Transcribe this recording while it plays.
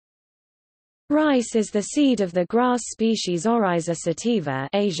Rice is the seed of the grass species Oryza sativa,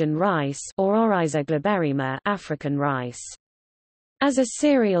 Asian rice, or Oryza glaberrima, African rice. As a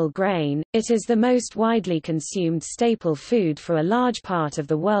cereal grain, it is the most widely consumed staple food for a large part of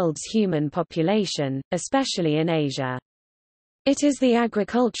the world's human population, especially in Asia. It is the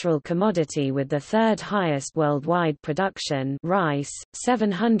agricultural commodity with the third highest worldwide production, rice,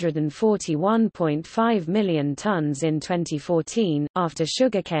 741.5 million tons in 2014, after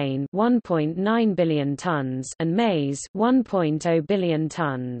sugarcane, 1.9 billion tons, and maize, 1.0 billion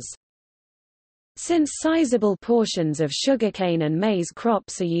tons. Since sizable portions of sugarcane and maize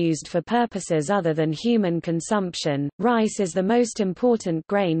crops are used for purposes other than human consumption, rice is the most important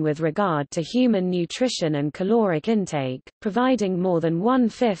grain with regard to human nutrition and caloric intake, providing more than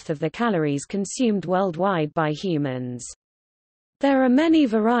 1/5 of the calories consumed worldwide by humans. There are many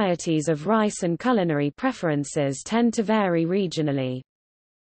varieties of rice and culinary preferences tend to vary regionally.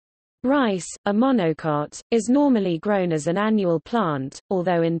 Rice, a monocot, is normally grown as an annual plant,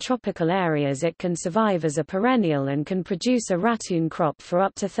 although in tropical areas it can survive as a perennial and can produce a ratoon crop for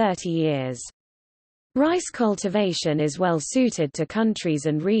up to 30 years. Rice cultivation is well suited to countries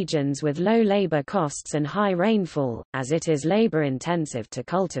and regions with low labor costs and high rainfall, as it is labor-intensive to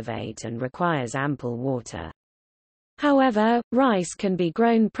cultivate and requires ample water. However, rice can be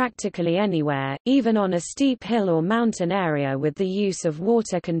grown practically anywhere, even on a steep hill or mountain area with the use of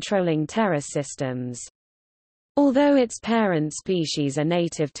water-controlling terrace systems. Although its parent species are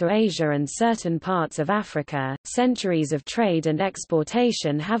native to Asia and certain parts of Africa, centuries of trade and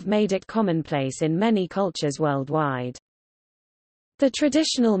exportation have made it commonplace in many cultures worldwide. The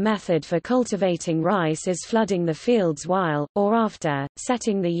traditional method for cultivating rice is flooding the fields while, or after,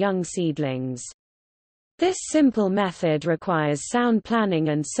 setting the young seedlings. This simple method requires sound planning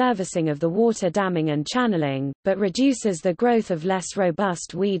and servicing of the water damming and channeling, but reduces the growth of less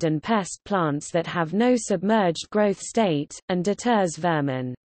robust weed and pest plants that have no submerged growth state, and deters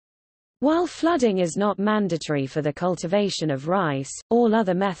vermin. While flooding is not mandatory for the cultivation of rice, all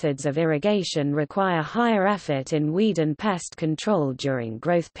other methods of irrigation require higher effort in weed and pest control during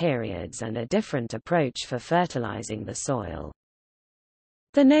growth periods and a different approach for fertilizing the soil.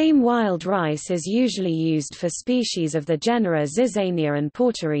 The name wild rice is usually used for species of the genera Zizania and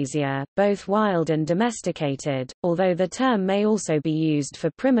Porteresia, both wild and domesticated, although the term may also be used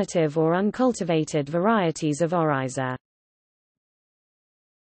for primitive or uncultivated varieties of Oryza.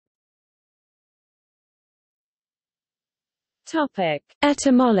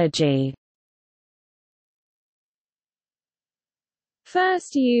 Etymology.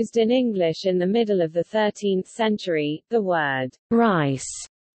 First used in English in the middle of the 13th century, the word rice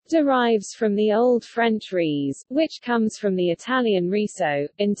derives from the Old French ris, which comes from the Italian riso,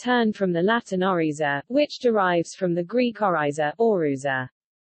 in turn from the Latin oryza, which derives from the Greek oryza, oruza.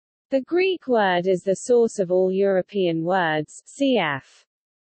 The Greek word is the source of all European words, cf.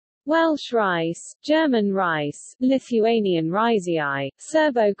 Welsh rice, German rice, Lithuanian rysii,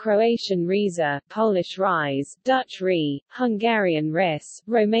 Serbo-Croatian riza, Polish rise, Dutch ri, Hungarian ris,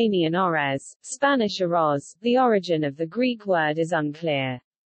 Romanian orez, Spanish arroz. The origin of the Greek word is unclear.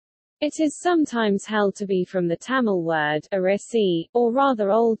 It is sometimes held to be from the Tamil word arisi, or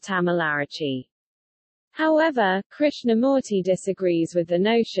rather Old Tamil arachi. However, Krishnamurti disagrees with the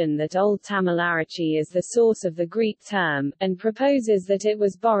notion that Old Tamil arachi is the source of the Greek term, and proposes that it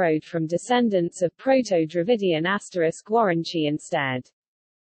was borrowed from descendants of Proto-Dravidian *Waranchi instead.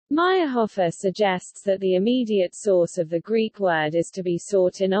 Meyerhofer suggests that the immediate source of the Greek word is to be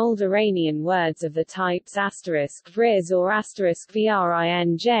sought in Old Iranian words of the types *vriz or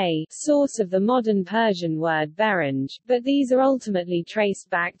 *vrinj, source of the modern Persian word beranj, but these are ultimately traced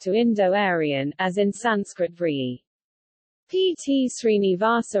back to Indo-Aryan, as in Sanskrit vri. P.T.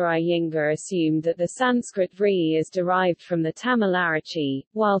 Srinivasa Iyengar assumed that the Sanskrit vri is derived from the Tamil arachi,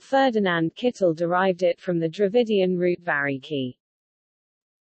 while Ferdinand Kittel derived it from the Dravidian root variki.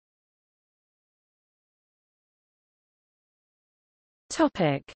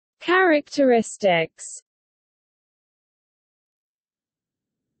 Topic: Characteristics.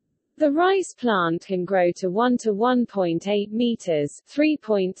 The rice plant can grow to 1 to 1.8 meters,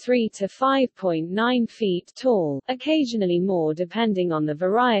 3.3 to 5.9 feet tall, occasionally more depending on the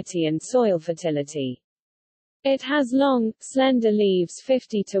variety and soil fertility. It has long, slender leaves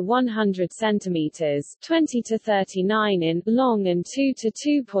 50 to 100 centimeters, 20 to 39 in long and 2 to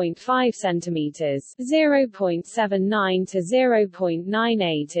 2.5 centimeters, 0.79 to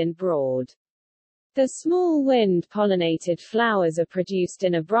 0.98 in broad. The small wind-pollinated flowers are produced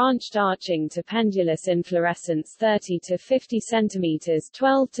in a branched arching to pendulous inflorescence 30 to 50 centimeters,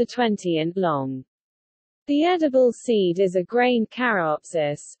 12 to 20 in long. The edible seed is a grain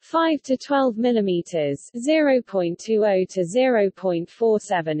Caryopsis, 5 to 12 mm (0.20 to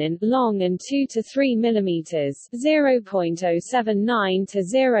 0.47 in) long and 2 to 3 mm (0.079 to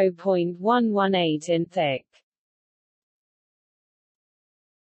 0.118 in) thick.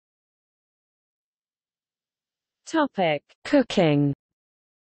 Topic: Cooking.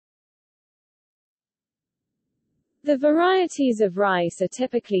 The varieties of rice are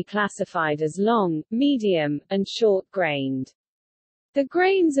typically classified as long, medium, and short-grained. The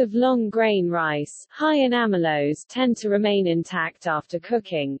grains of long-grain rice, high in amylose, tend to remain intact after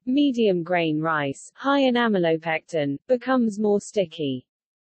cooking. Medium-grain rice, high in amylopectin, becomes more sticky.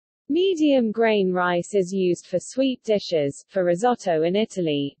 Medium-grain rice is used for sweet dishes, for risotto in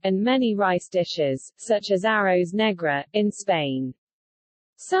Italy, and many rice dishes, such as arroz negra, in Spain.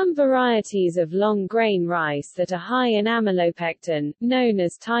 Some varieties of long-grain rice that are high in amylopectin, known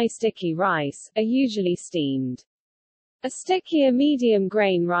as Thai sticky rice, are usually steamed. A stickier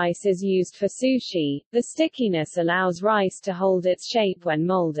medium-grain rice is used for sushi. The stickiness allows rice to hold its shape when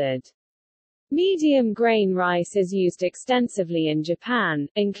molded. Medium-grain rice is used extensively in Japan,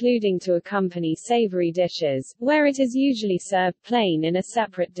 including to accompany savory dishes, where it is usually served plain in a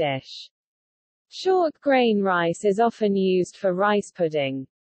separate dish. Short-grain rice is often used for rice pudding.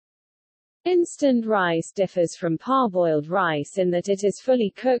 Instant rice differs from parboiled rice in that it is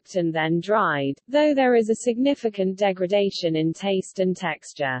fully cooked and then dried, though there is a significant degradation in taste and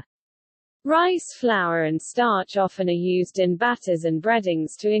texture. Rice flour and starch often are used in batters and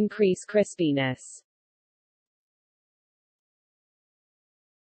breadings to increase crispiness.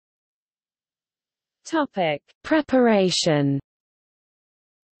 Topic: Preparation.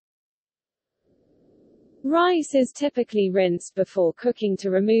 Rice is typically rinsed before cooking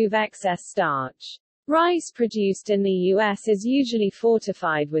to remove excess starch. Rice produced in the U.S. is usually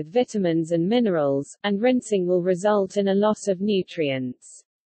fortified with vitamins and minerals, and rinsing will result in a loss of nutrients.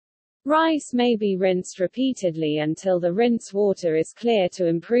 Rice may be rinsed repeatedly until the rinse water is clear to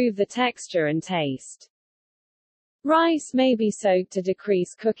improve the texture and taste. Rice may be soaked to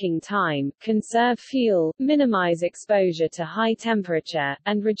decrease cooking time, conserve fuel, minimize exposure to high temperature,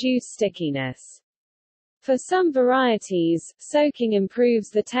 and reduce stickiness. For some varieties, soaking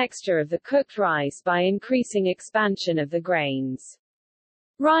improves the texture of the cooked rice by increasing expansion of the grains.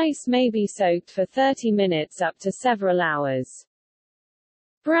 Rice may be soaked for 30 minutes up to several hours.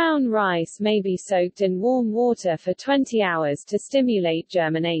 Brown rice may be soaked in warm water for 20 hours to stimulate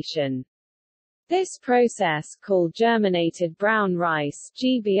germination. This process, called germinated brown rice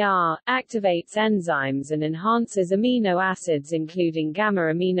 (GBR), activates enzymes and enhances amino acids including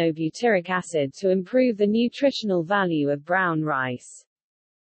gamma-aminobutyric acid to improve the nutritional value of brown rice.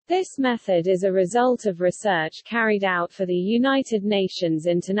 This method is a result of research carried out for the United Nations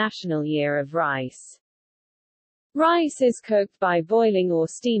International Year of Rice. Rice is cooked by boiling or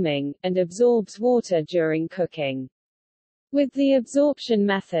steaming, and absorbs water during cooking. With the absorption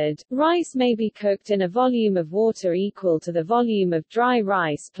method, rice may be cooked in a volume of water equal to the volume of dry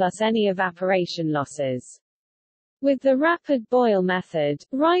rice plus any evaporation losses. With the rapid boil method,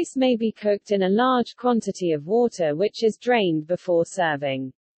 rice may be cooked in a large quantity of water which is drained before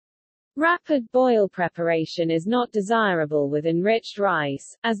serving. Rapid boil preparation is not desirable with enriched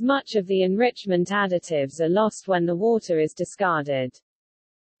rice, as much of the enrichment additives are lost when the water is discarded.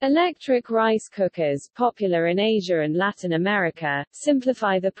 Electric rice cookers, popular in Asia and Latin America,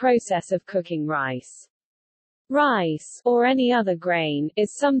 simplify the process of cooking rice. Rice, or any other grain,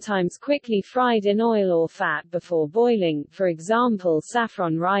 is sometimes quickly fried in oil or fat before boiling, for example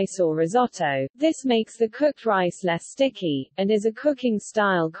saffron rice or risotto. This makes the cooked rice less sticky, and is a cooking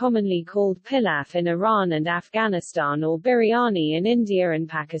style commonly called pilaf in Iran and Afghanistan or biryani in India and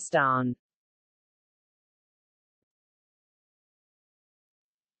Pakistan.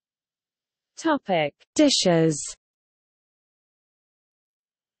 Topic: Dishes.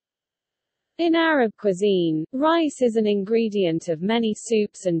 In Arab cuisine, rice is an ingredient of many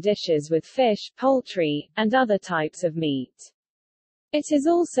soups and dishes with fish, poultry, and other types of meat. It is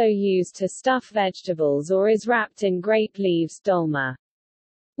also used to stuff vegetables or is wrapped in grape leaves dolma.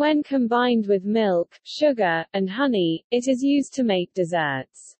 When combined with milk, sugar, and honey, it is used to make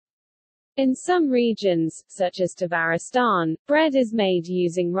desserts. In some regions, such as Tabaristan, bread is made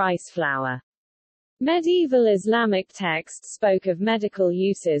using rice flour. Medieval Islamic texts spoke of medical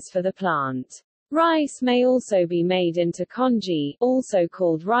uses for the plant. Rice may also be made into congee, also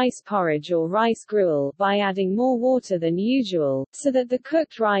called rice porridge or rice gruel, by adding more water than usual, so that the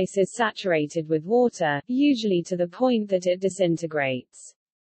cooked rice is saturated with water, usually to the point that it disintegrates.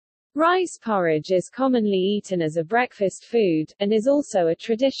 Rice porridge is commonly eaten as a breakfast food, and is also a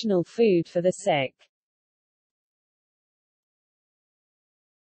traditional food for the sick.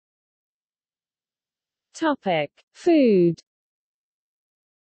 Topic: Food.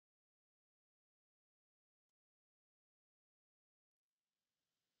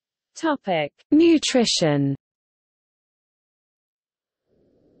 Topic: Nutrition.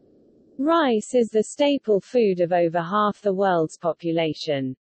 Rice is the staple food of over half the world's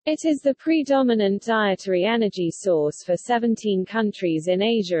population. It is the predominant dietary energy source for 17 countries in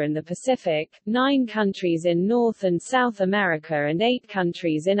Asia and the Pacific, 9 countries in North and South America and 8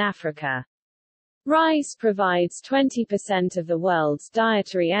 countries in Africa. Rice provides 20% of the world's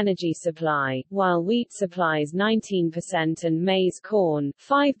dietary energy supply, while wheat supplies 19% and maize corn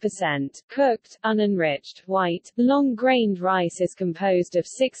 5%. Cooked, unenriched, white, long-grained rice is composed of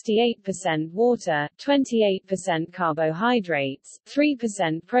 68% water, 28% carbohydrates,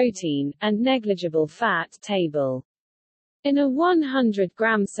 3% protein, and negligible fat. Table. In a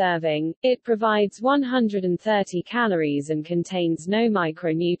 100-gram serving, it provides 130 calories and contains no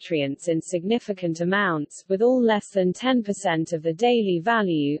micronutrients in significant amounts, with all less than 10% of the daily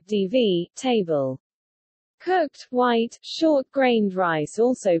value (DV) table. Cooked, white, short-grained rice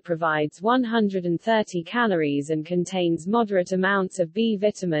also provides 130 calories and contains moderate amounts of B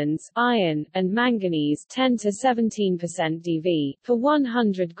vitamins, iron, and manganese 10 to 17% DV, per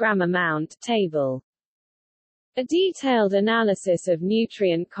 100-gram amount table. A detailed analysis of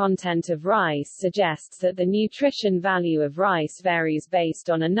nutrient content of rice suggests that the nutrition value of rice varies based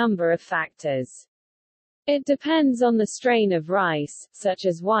on a number of factors. It depends on the strain of rice, such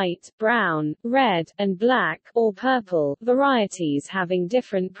as white, brown, red, and black, or purple, varieties having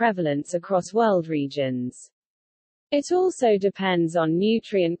different prevalence across world regions. It also depends on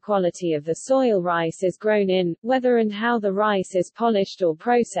nutrient quality of the soil rice is grown in, whether and how the rice is polished or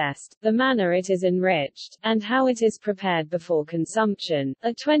processed, the manner it is enriched, and how it is prepared before consumption.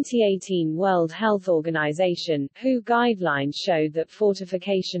 A 2018 World Health Organization (WHO) guidelines showed that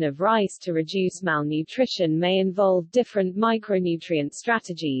fortification of rice to reduce malnutrition may involve different micronutrient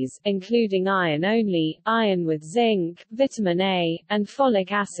strategies, including iron only, iron with zinc, vitamin A, and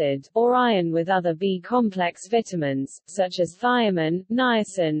folic acid, or iron with other B-complex vitamins, such as thiamine,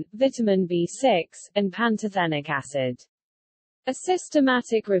 niacin, vitamin B6, and pantothenic acid. A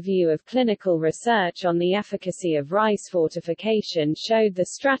systematic review of clinical research on the efficacy of rice fortification showed the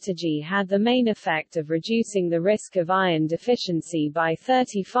strategy had the main effect of reducing the risk of iron deficiency by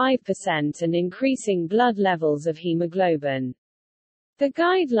 35% and increasing blood levels of hemoglobin. The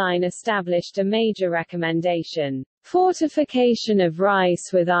guideline established a major recommendation. Fortification of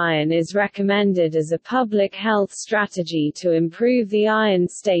rice with iron is recommended as a public health strategy to improve the iron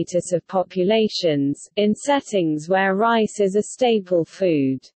status of populations, in settings where rice is a staple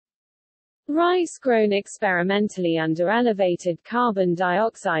food. Rice grown experimentally under elevated carbon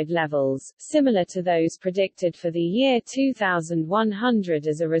dioxide levels, similar to those predicted for the year 2100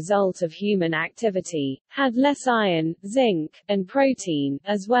 as a result of human activity, had less iron, zinc, and protein,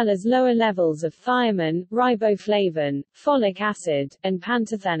 as well as lower levels of thiamine, riboflavin, folic acid, and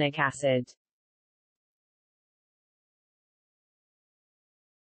pantothenic acid.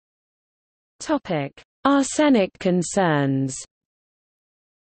 Topic: Arsenic concerns.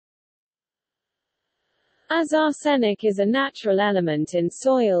 As arsenic is a natural element in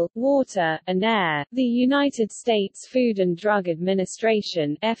soil, water, and air, the United States Food and Drug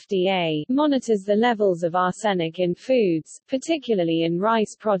Administration (FDA) monitors the levels of arsenic in foods, particularly in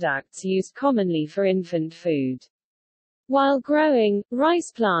rice products used commonly for infant food. While growing,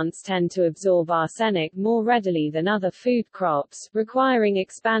 rice plants tend to absorb arsenic more readily than other food crops, requiring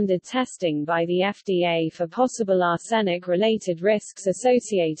expanded testing by the FDA for possible arsenic-related risks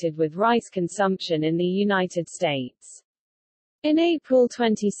associated with rice consumption in the United States. In April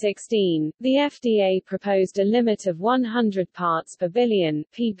 2016, the FDA proposed a limit of 100 parts per billion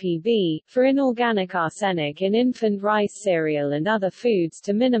for inorganic arsenic in infant rice cereal and other foods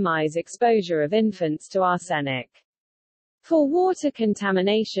to minimize exposure of infants to arsenic. For water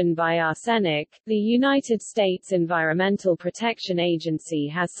contamination by arsenic, the United States Environmental Protection Agency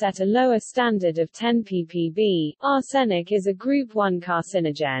has set a lower standard of 10 ppb. Arsenic is a Group 1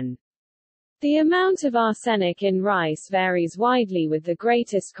 carcinogen. The amount of arsenic in rice varies widely, with the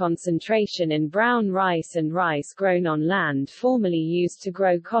greatest concentration in brown rice and rice grown on land formerly used to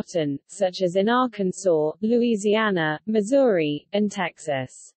grow cotton, such as in Arkansas, Louisiana, Missouri, and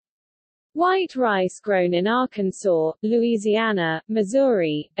Texas. White rice grown in Arkansas, Louisiana,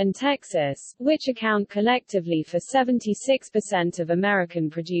 Missouri, and Texas, which account collectively for 76% of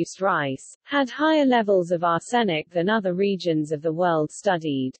American-produced rice, had higher levels of arsenic than other regions of the world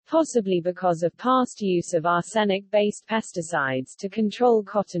studied, possibly because of past use of arsenic-based pesticides to control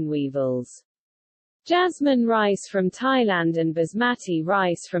cotton weevils. Jasmine rice from Thailand and basmati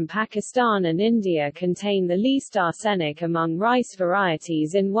rice from Pakistan and India contain the least arsenic among rice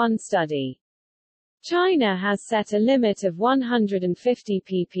varieties in one study. China has set a limit of 150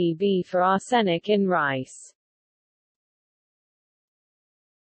 ppb for arsenic in rice.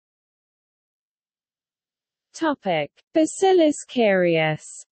 Topic: Bacillus cereus.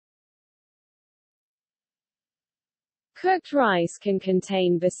 Cooked rice can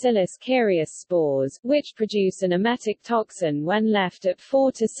contain Bacillus cereus spores, which produce an emetic toxin when left at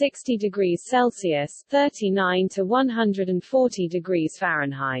 4 to 60 degrees Celsius (39 to 140 degrees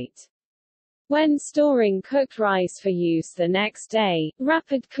Fahrenheit). When storing cooked rice for use the next day,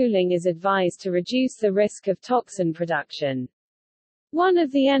 rapid cooling is advised to reduce the risk of toxin production. One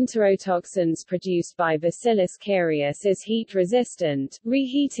of the enterotoxins produced by Bacillus cereus is heat-resistant.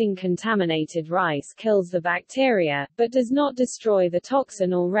 Reheating contaminated rice kills the bacteria, but does not destroy the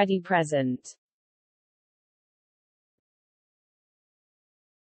toxin already present.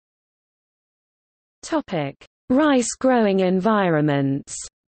 Topic: Rice growing environments.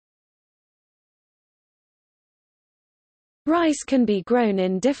 Rice can be grown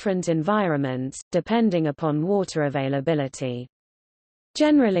in different environments, depending upon water availability.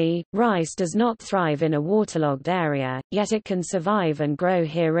 Generally, rice does not thrive in a waterlogged area, yet it can survive and grow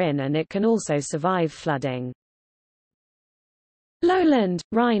herein, and it can also survive flooding. Lowland,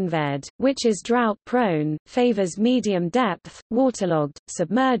 Rainfall, which is drought-prone, favors medium depth, waterlogged,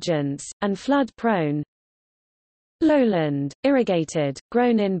 submergence, and flood-prone. Lowland, irrigated,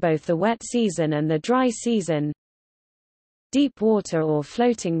 grown in both the wet season and the dry season. Deep water or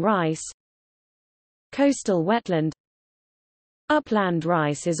floating rice. Coastal wetland. Upland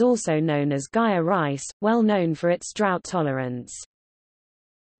rice is also known as Gaia rice, well known for its drought tolerance.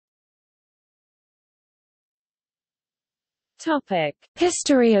 Topic: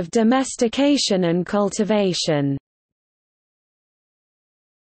 History of domestication and cultivation.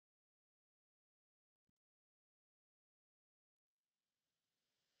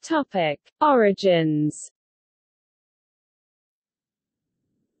 Topic: Origins.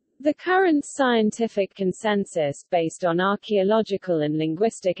 The current scientific consensus, based on archaeological and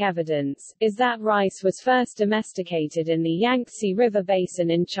linguistic evidence, is that rice was first domesticated in the Yangtze River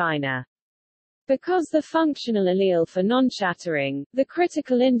basin in China. Because the functional allele for non-shattering, the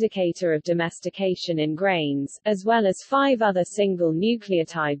critical indicator of domestication in grains, as well as 5 other single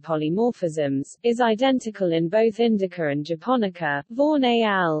nucleotide polymorphisms, is identical in both Indica and Japonica, Vaughan et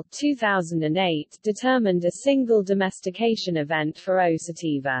al. 2008 determined a single domestication event for O.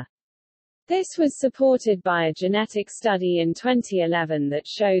 sativa. This was supported by a genetic study in 2011 that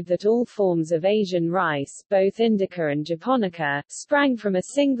showed that all forms of Asian rice, both Indica and Japonica, sprang from a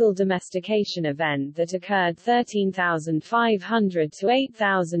single domestication event that occurred 13,500 to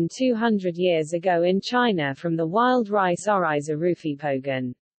 8,200 years ago in China from the wild rice Oryza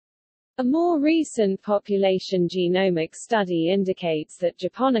rufipogon. A more recent population genomic study indicates that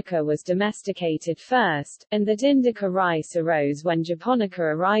Japonica was domesticated first, and that Indica rice arose when Japonica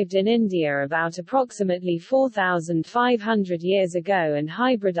arrived in India about approximately 4,500 years ago and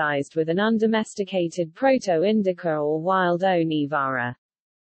hybridized with an undomesticated Proto-Indica or wild O. nivara.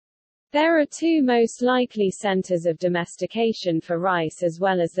 There are 2 most likely centers of domestication for rice as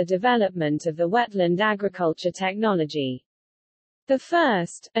well as the development of the wetland agriculture technology. The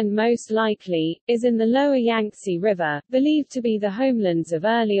first, and most likely, is in the lower Yangtze River, believed to be the homelands of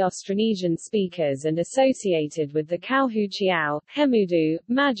early Austronesian speakers and associated with the Kowhuu-Chiao, Hemudu,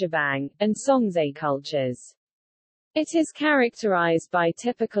 Majabang, and Songze cultures. It is characterized by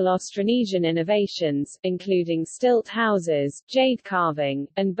typical Austronesian innovations, including stilt houses, jade carving,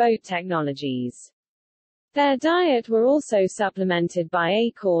 and boat technologies. Their diet were also supplemented by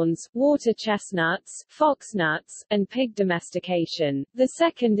acorns, water chestnuts, foxnuts, and pig domestication. The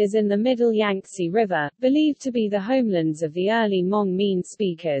second is in the middle Yangtze River, believed to be the homelands of the early Hmong Mien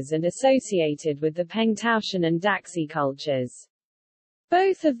speakers and associated with the Pengtaushan and Daxi cultures.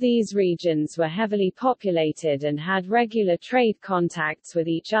 Both of these regions were heavily populated and had regular trade contacts with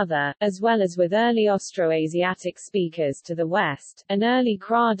each other, as well as with early Austroasiatic speakers to the west, and early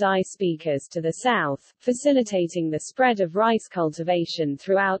Kra Dai speakers to the south, facilitating the spread of rice cultivation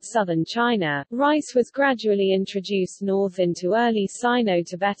throughout southern China. Rice was gradually introduced north into early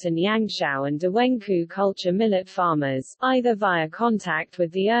Sino-Tibetan Yangshao and Dawenku culture millet farmers, either via contact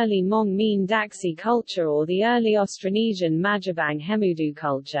with the early Hmong Mien Daxi culture or the early Austronesian Majabang Hemudu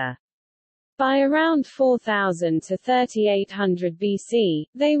culture. By around 4000 to 3800 BC,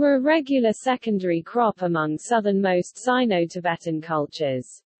 they were a regular secondary crop among southernmost Sino-Tibetan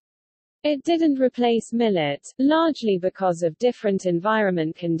cultures. It didn't replace millet, largely because of different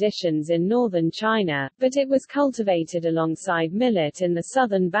environment conditions in northern China, but it was cultivated alongside millet in the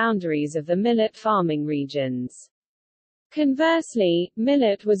southern boundaries of the millet farming regions. Conversely,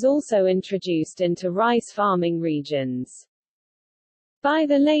 millet was also introduced into rice farming regions. By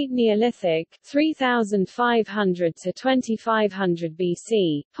the late Neolithic 3500 to 2500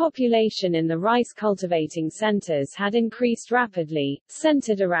 BC, population in the rice cultivating centers had increased rapidly,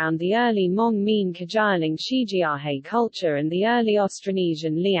 centered around the early Hmong-Mien Kagyiling Shijiahe culture and the early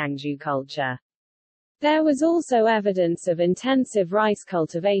Austronesian Liangzhu culture. There was also evidence of intensive rice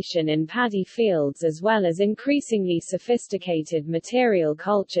cultivation in paddy fields as well as increasingly sophisticated material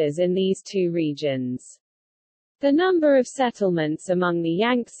cultures in these two regions. The number of settlements among the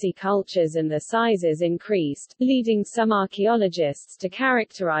Yangtze cultures and their sizes increased, leading some archaeologists to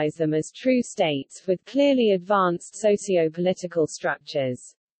characterize them as true states with clearly advanced socio-political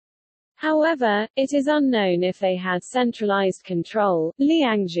structures. However, it is unknown if they had centralized control.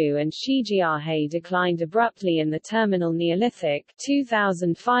 Liangzhu and Shijiahe declined abruptly in the terminal Neolithic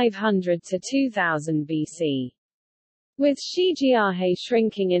 2500 to 2000 BC. With Shijiahe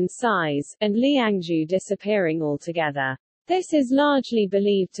shrinking in size, and Liangzhu disappearing altogether. This is largely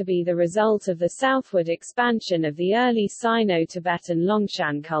believed to be the result of the southward expansion of the early Sino-Tibetan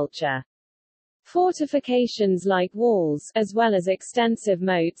Longshan culture. Fortifications like walls, as well as extensive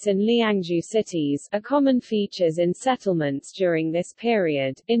moats in Liangzhu cities, are common features in settlements during this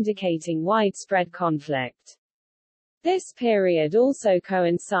period, indicating widespread conflict. This period also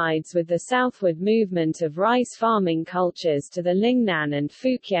coincides with the southward movement of rice farming cultures to the Lingnan and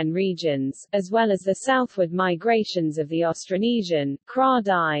Fujian regions, as well as the southward migrations of the Austronesian, Kra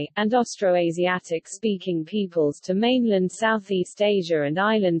Dai, and Austroasiatic-speaking peoples to mainland Southeast Asia and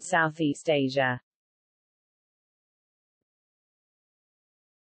island Southeast Asia.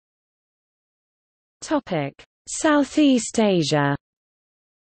 Topic: Southeast Asia.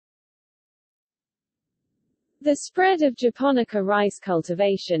 The spread of Japonica rice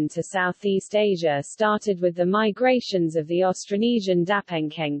cultivation to Southeast Asia started with the migrations of the Austronesian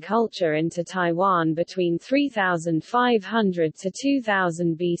Dapenkeng culture into Taiwan between 3500 to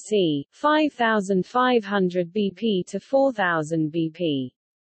 2000 BC, 5500 BP to 4000 BP.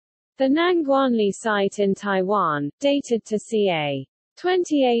 The Nangguanli site in Taiwan, dated to ca.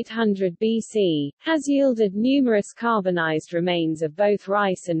 2800 BC, has yielded numerous carbonized remains of both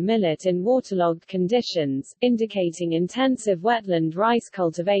rice and millet in waterlogged conditions, indicating intensive wetland rice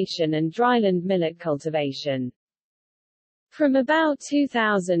cultivation and dryland millet cultivation. From about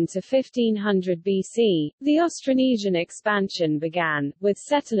 2000 to 1500 BC, the Austronesian expansion began, with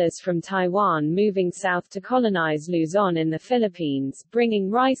settlers from Taiwan moving south to colonize Luzon in the Philippines, bringing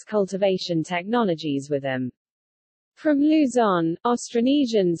rice cultivation technologies with them. From Luzon,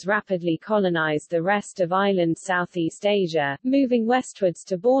 Austronesians rapidly colonized the rest of island Southeast Asia, moving westwards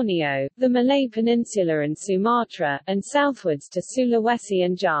to Borneo, the Malay Peninsula and Sumatra, and southwards to Sulawesi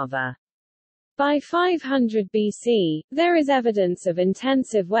and Java. By 500 BC, there is evidence of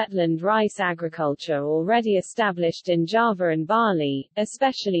intensive wetland rice agriculture already established in Java and Bali,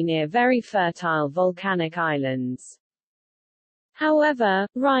 especially near very fertile volcanic islands. However,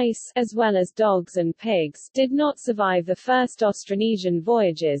 rice, as well as dogs and pigs, did not survive the first Austronesian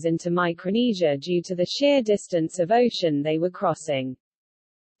voyages into Micronesia due to the sheer distance of ocean they were crossing.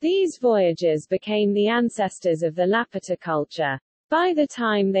 These voyages became the ancestors of the Lapita culture. By the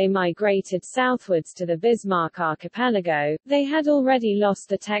time they migrated southwards to the Bismarck archipelago, they had already lost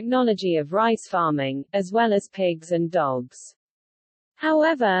the technology of rice farming, as well as pigs and dogs.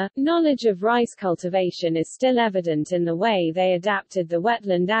 However, knowledge of rice cultivation is still evident in the way they adapted the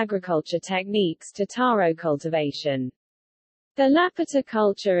wetland agriculture techniques to taro cultivation. The Lapita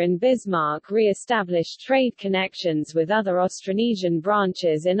culture in Bismarck re-established trade connections with other Austronesian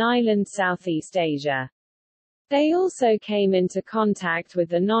branches in island Southeast Asia. They also came into contact with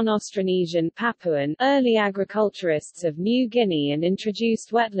the non-Austronesian Papuan early agriculturists of New Guinea and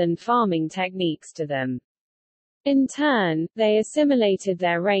introduced wetland farming techniques to them. In turn, they assimilated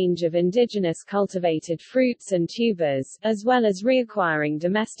their range of indigenous cultivated fruits and tubers, as well as reacquiring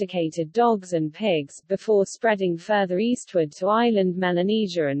domesticated dogs and pigs, before spreading further eastward to island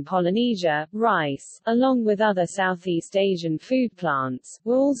Melanesia and Polynesia. Rice, along with other Southeast Asian food plants,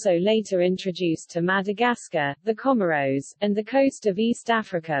 were also later introduced to Madagascar, the Comoros, and the coast of East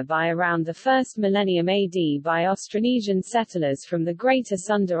Africa by around the 1st millennium AD by Austronesian settlers from the Greater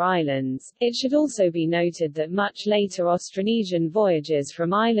Sunda Islands. It should also be noted that much later Austronesian voyages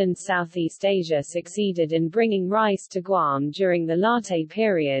from island Southeast Asia succeeded in bringing rice to Guam during the Latte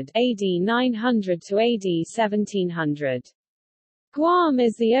period, AD 900 to AD 1700. Guam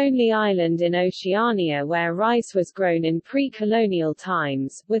is the only island in Oceania where rice was grown in pre-colonial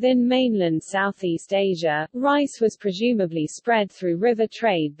times. Within mainland Southeast Asia, rice was presumably spread through river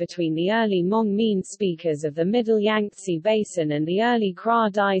trade between the early Hmong Mien speakers of the Middle Yangtze Basin and the early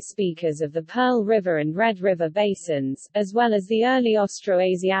Kra Dai speakers of the Pearl River and Red River basins, as well as the early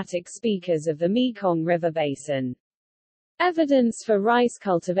Austroasiatic speakers of the Mekong River Basin. Evidence for rice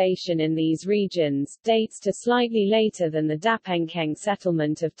cultivation in these regions dates to slightly later than the Dapenkeng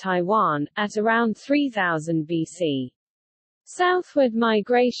settlement of Taiwan, at around 3000 BC. Southward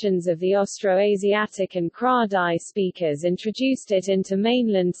migrations of the Austroasiatic and Kra Dai speakers introduced it into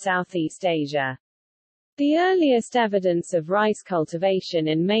mainland Southeast Asia. The earliest evidence of rice cultivation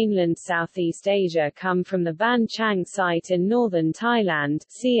in mainland Southeast Asia come from the Ban Chang site in northern Thailand,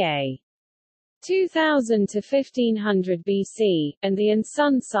 ca. 2000 to 1500 BC, and the An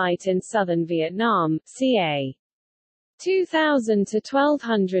Son site in southern Vietnam, ca. 2000 to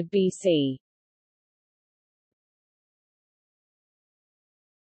 1200 BC.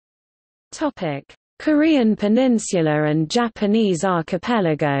 Topic: Korean Peninsula and Japanese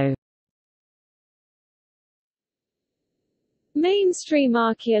archipelago. Mainstream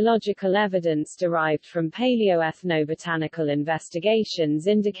archaeological evidence derived from paleoethnobotanical investigations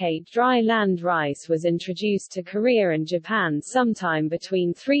indicate dry land rice was introduced to Korea and Japan sometime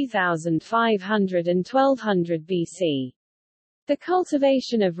between 3500 and 1200 BC. The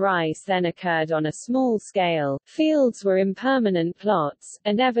cultivation of rice then occurred on a small scale, fields were impermanent plots,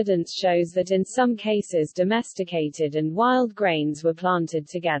 and evidence shows that in some cases domesticated and wild grains were planted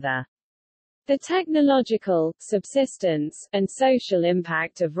together. The technological, subsistence, and social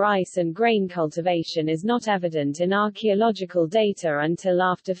impact of rice and grain cultivation is not evident in archaeological data until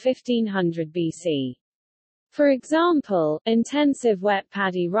after 1500 BC. For example, intensive wet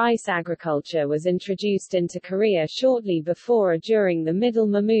paddy rice agriculture was introduced into Korea shortly before or during the Middle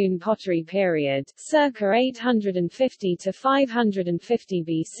Mamun pottery period, circa 850 to 550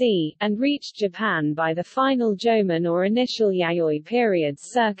 BC, and reached Japan by the final Jomon or initial Yayoi periods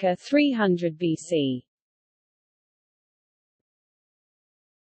circa 300 BC.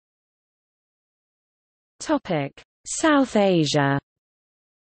 Topic: South Asia.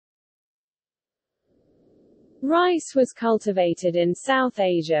 Rice was cultivated in South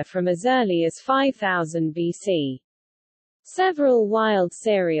Asia from as early as 5000 BC. Several wild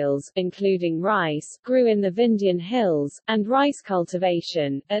cereals, including rice, grew in the Vindhyan Hills, and rice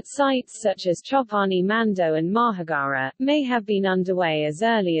cultivation, at sites such as Chopani Mando and Mahagara, may have been underway as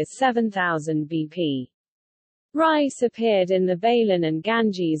early as 7000 BP. Rice appeared in the Balan and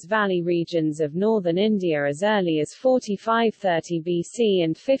Ganges Valley regions of northern India as early as 4530 BC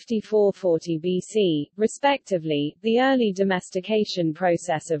and 5440 BC, respectively. The early domestication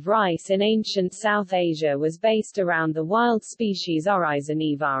process of rice in ancient South Asia was based around the wild species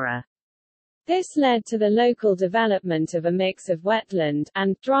Oryzonivara. This led to the local development of a mix of wetland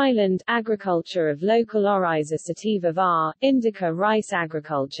and dryland agriculture of local Oryza sativa var, indica rice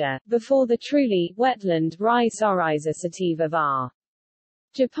agriculture, before the truly wetland rice Oryza sativa var.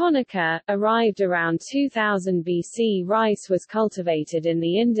 Japonica arrived around 2000 BC. Rice was cultivated in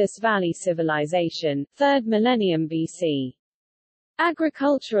the Indus Valley Civilization, 3rd millennium BC.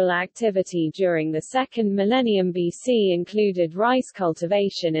 Agricultural activity during the 2nd millennium BC included rice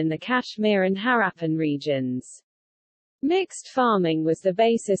cultivation in the Kashmir and Harappan regions. Mixed farming was the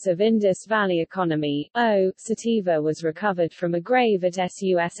basis of Indus Valley economy. Sativa was recovered from a grave at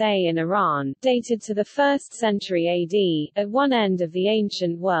Susa in Iran, dated to the 1st century AD, at one end of the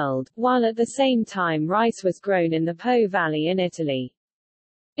ancient world, while at the same time rice was grown in the Po Valley in Italy.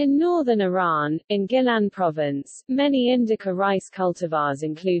 In northern Iran, in Gilan province, many indica rice cultivars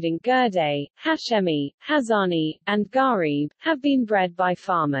including Gurde, Hashemi, Hazani, and Gharib, have been bred by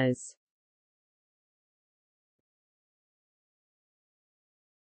farmers.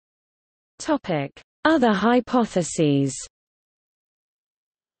 Topic: Other hypotheses.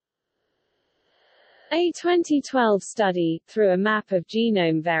 A 2012 study, through a map of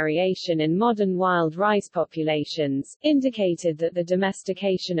genome variation in modern wild rice populations, indicated that the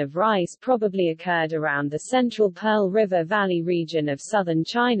domestication of rice probably occurred around the central Pearl River Valley region of southern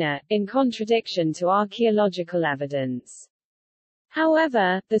China, in contradiction to archaeological evidence.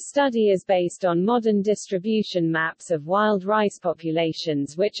 However, the study is based on modern distribution maps of wild rice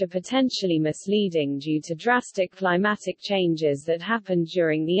populations which are potentially misleading due to drastic climatic changes that happened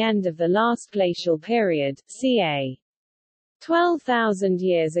during the end of the last glacial period, ca. 12,000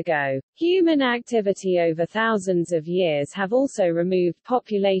 years ago. Human activity over thousands of years have also removed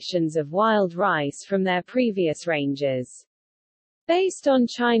populations of wild rice from their previous ranges. Based on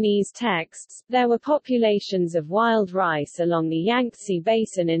Chinese texts, there were populations of wild rice along the Yangtze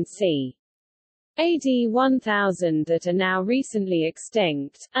Basin in c. AD 1000 that are now recently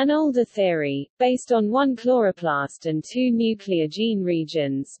extinct. An older theory, based on one chloroplast and two nuclear gene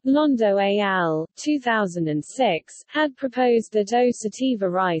regions, Londo al. 2006, had proposed that O. sativa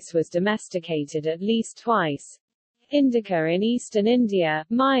rice was domesticated at least twice. Indica in eastern India,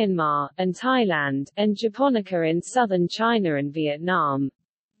 Myanmar, and Thailand, and Japonica in southern China and Vietnam.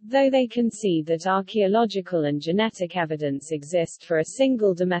 Though they concede that archaeological and genetic evidence exist for a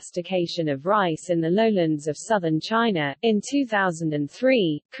single domestication of rice in the lowlands of southern China, in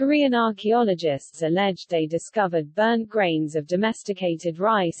 2003, Korean archaeologists alleged they discovered burnt grains of domesticated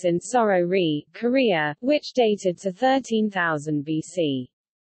rice in Soro-ri, Korea, which dated to 13,000 BC.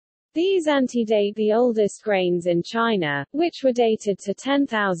 These antedate the oldest grains in China, which were dated to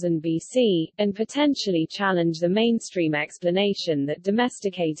 10,000 BC, and potentially challenge the mainstream explanation that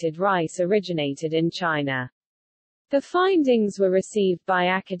domesticated rice originated in China. The findings were received by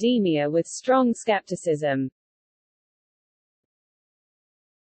academia with strong skepticism.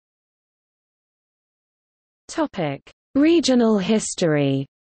 Topic: Regional history.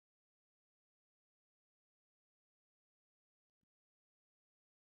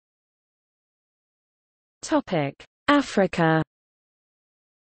 Africa.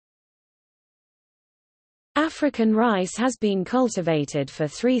 African rice has been cultivated for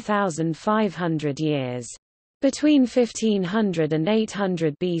 3,500 years. Between 1500 and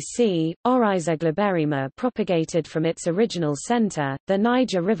 800 BC, Oryza glaberrima propagated from its original center, the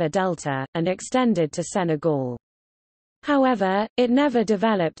Niger River Delta, and extended to Senegal. However, it never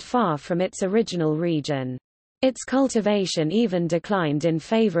developed far from its original region. Its cultivation even declined in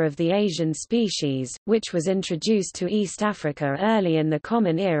favor of the Asian species, which was introduced to East Africa early in the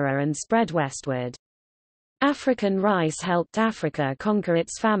Common Era and spread westward. African rice helped Africa conquer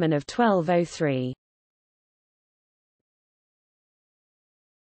its famine of 1203.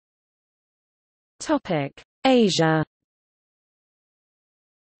 Asia.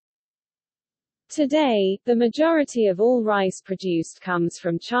 Today, the majority of all rice produced comes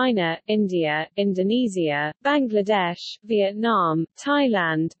from China, India, Indonesia, Bangladesh, Vietnam,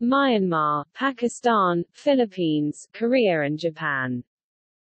 Thailand, Myanmar, Pakistan, Philippines, Korea and Japan.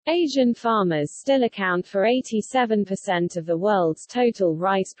 Asian farmers still account for 87% of the world's total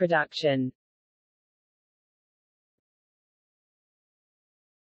rice production.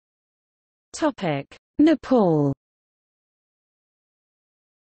 Nepal.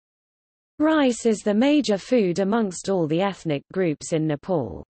 Rice is the major food amongst all the ethnic groups in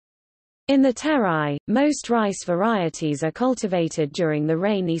Nepal. In the Terai, most rice varieties are cultivated during the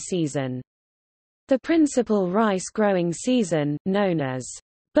rainy season. The principal rice-growing season, known as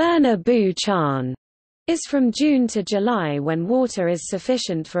Burna Bu Chan, is from June to July when water is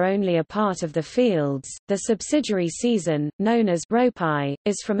sufficient for only a part of the fields. The subsidiary season, known as Ropai,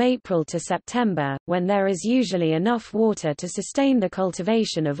 is from April to September, when there is usually enough water to sustain the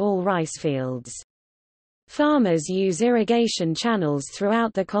cultivation of all rice fields. Farmers use irrigation channels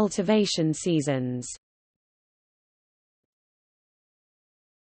throughout the cultivation seasons.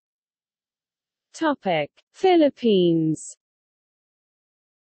 Philippines.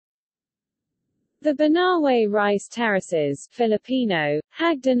 The Banawe rice terraces Filipino,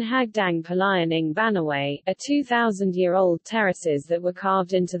 Hagdang Palayaning Banawe, are 2,000-year-old terraces that were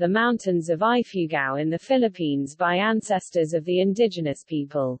carved into the mountains of Ifugao in the Philippines by ancestors of the indigenous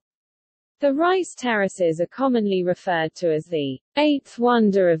people. The rice terraces are commonly referred to as the eighth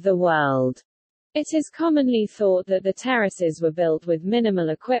wonder of the world. It is commonly thought that the terraces were built with minimal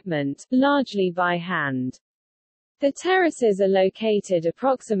equipment, largely by hand. The terraces are located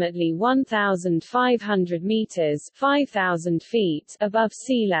approximately 1,500 meters (5,000 feet) above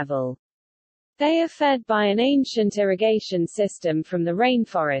sea level. They are fed by an ancient irrigation system from the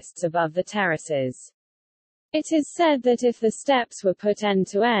rainforests above the terraces. It is said that if the steps were put end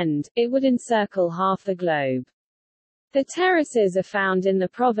to end, it would encircle half the globe. The terraces are found in the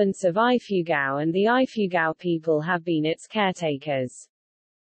province of Ifugao and the Ifugao people have been its caretakers.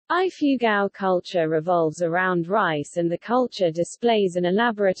 Ifugao culture revolves around rice and the culture displays an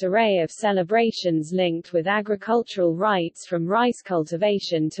elaborate array of celebrations linked with agricultural rites from rice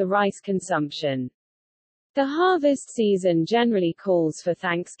cultivation to rice consumption. The harvest season generally calls for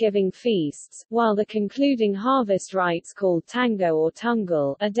Thanksgiving feasts, while the concluding harvest rites called Tango or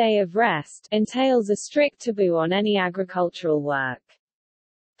Tungal, a day of rest, entails a strict taboo on any agricultural work.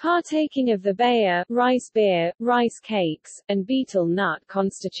 Partaking of the baya, rice beer, rice cakes, and betel nut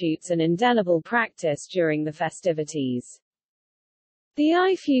constitutes an indelible practice during the festivities. The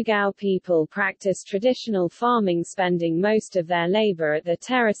Ifugao people practice traditional farming, spending most of their labor at the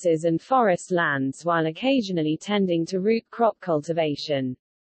terraces and forest lands while occasionally tending to root crop cultivation.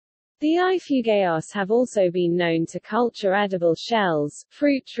 The Ifugaos have also been known to culture edible shells,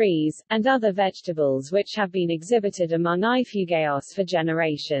 fruit trees, and other vegetables which have been exhibited among Ifugaos for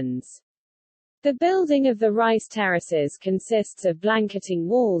generations. The building of the rice terraces consists of blanketing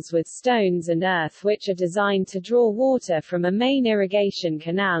walls with stones and earth which are designed to draw water from a main irrigation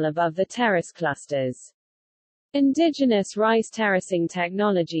canal above the terrace clusters. Indigenous rice terracing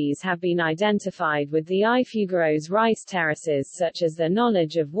technologies have been identified with the Ifugaos rice terraces, such as the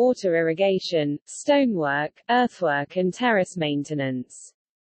knowledge of water irrigation, stonework, earthwork and terrace maintenance.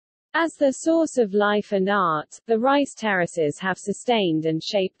 As the source of life and art, the rice terraces have sustained and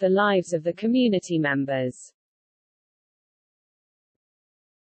shaped the lives of the community members.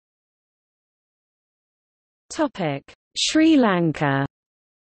 Topic: Sri Lanka.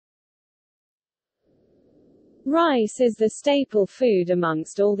 Rice is the staple food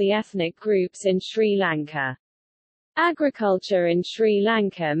amongst all the ethnic groups in Sri Lanka. Agriculture in Sri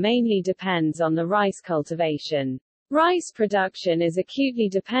Lanka mainly depends on the rice cultivation. Rice production is acutely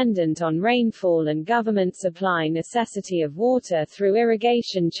dependent on rainfall and government supply necessity of water through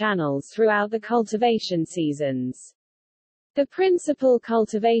irrigation channels throughout the cultivation seasons. The principal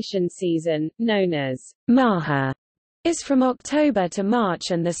cultivation season, known as Maha, is from October to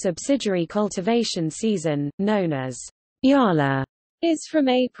March, and the subsidiary cultivation season, known as Yala, is from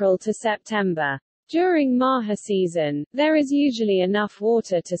April to September. During Maha season, there is usually enough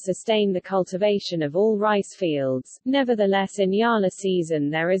water to sustain the cultivation of all rice fields. Nevertheless, in Yala season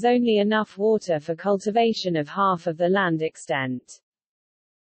there is only enough water for cultivation of half of the land extent.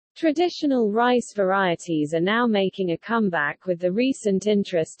 Traditional rice varieties are now making a comeback with the recent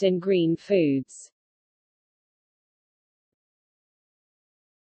interest in green foods.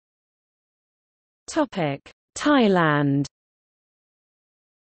 Topic: Thailand.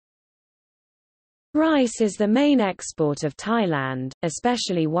 Rice is the main export of Thailand,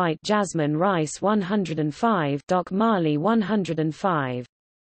 especially white jasmine rice 105, Dok Mali 105.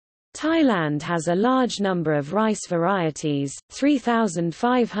 Thailand has a large number of rice varieties,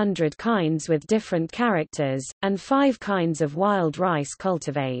 3,500 kinds with different characters, and 5 kinds of wild rice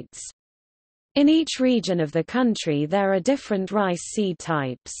cultivates. In each region of the country there are different rice seed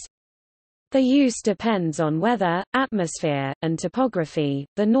types. The use depends on weather, atmosphere, and topography.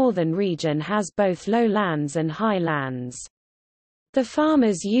 The northern region has both lowlands and highlands. The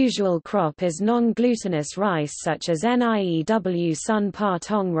farmer's usual crop is non-glutinous rice such as Niew Sun Pa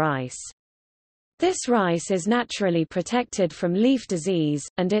Tong rice. This rice is naturally protected from leaf disease,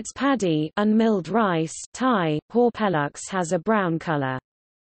 and its paddy, unmilled rice, Thai, Horpelux, has a brown color.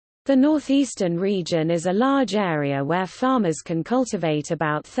 The northeastern region is a large area where farmers can cultivate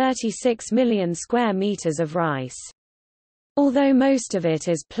about 36 million square meters of rice. Although most of it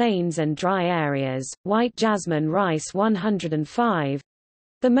is plains and dry areas, white jasmine rice 105,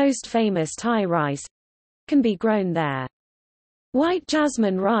 the most famous Thai rice, can be grown there. White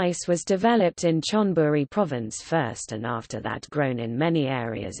jasmine rice was developed in Chonburi province first and after that grown in many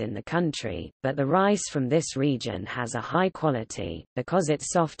areas in the country, but the rice from this region has a high quality, because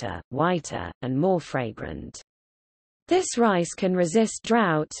it's softer, whiter, and more fragrant. This rice can resist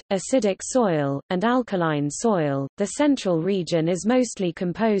drought, acidic soil, and alkaline soil. The central region is mostly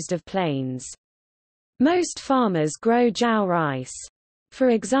composed of plains. Most farmers grow Jao rice.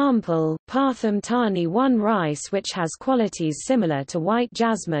 For example, Partham Thani 1 rice, which has qualities similar to white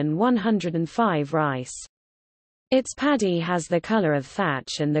jasmine 105 rice. Its paddy has the color of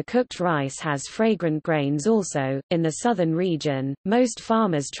thatch and the cooked rice has fragrant grains also. In the southern region, most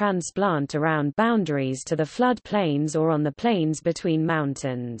farmers transplant around boundaries to the flood plains or on the plains between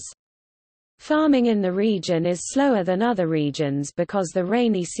mountains. Farming in the region is slower than other regions because the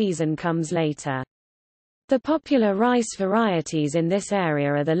rainy season comes later. The popular rice varieties in this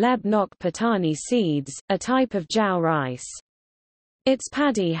area are the Leb Nok Patani seeds, a type of Jao rice. Its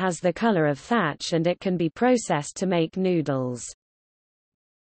paddy has the color of thatch and it can be processed to make noodles.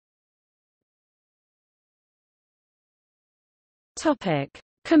 Topic: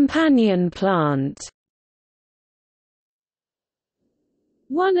 Companion plant.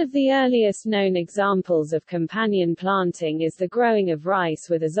 One of the earliest known examples of companion planting is the growing of rice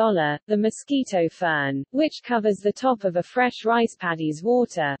with azolla, the mosquito fern, which covers the top of a fresh rice paddy's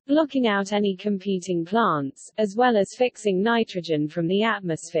water, blocking out any competing plants, as well as fixing nitrogen from the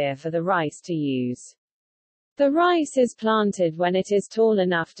atmosphere for the rice to use. The rice is planted when it is tall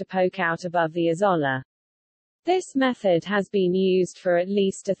enough to poke out above the azolla. This method has been used for at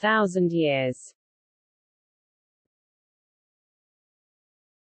least 1,000 years.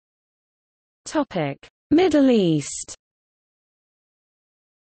 Middle East.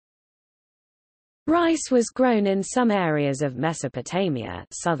 Rice was grown in some areas of Mesopotamia,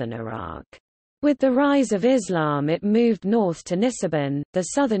 southern Iraq. With the rise of Islam it moved north to Nisibin, the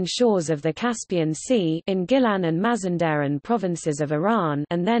southern shores of the Caspian Sea, in Gilan and Mazandaran provinces of Iran,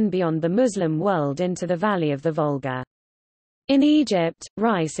 and then beyond the Muslim world into the valley of the Volga. In Egypt,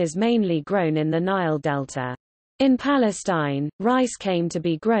 rice is mainly grown in the Nile Delta. In Palestine, rice came to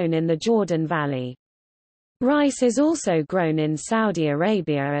be grown in the Jordan Valley. Rice is also grown in Saudi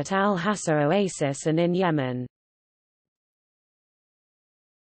Arabia at Al-Hassa Oasis and in Yemen.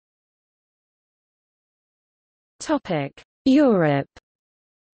 Europe.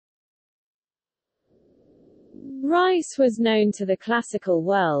 Rice was known to the classical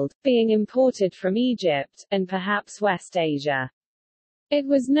world, being imported from Egypt, and perhaps West Asia. It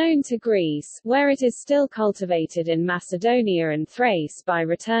was known to Greece, where it is still cultivated in Macedonia and Thrace by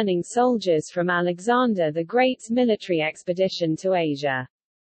returning soldiers from Alexander the Great's military expedition to Asia.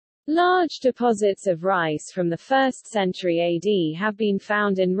 Large deposits of rice from the 1st century AD have been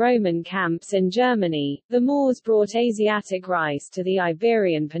found in Roman camps in Germany. The Moors brought Asiatic rice to the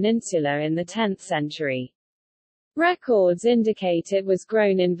Iberian Peninsula in the 10th century. Records indicate it was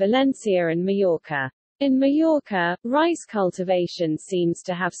grown in Valencia and Majorca. In Majorca, rice cultivation seems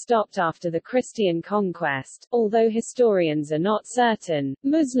to have stopped after the Christian conquest, although historians are not certain.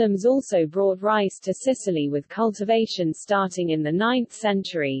 Muslims also brought rice to Sicily with cultivation starting in the 9th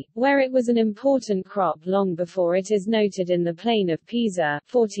century, where it was an important crop long before it is noted in the Plain of Pisa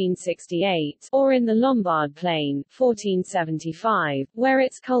 1468, or in the Lombard Plain 1475, where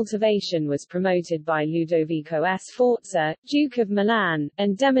its cultivation was promoted by Ludovico Sforza, Duke of Milan,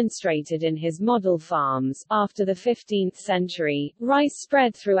 and demonstrated in his model farm. After the 15th century, rice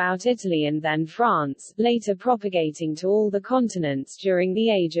spread throughout Italy and then France, later propagating to all the continents during the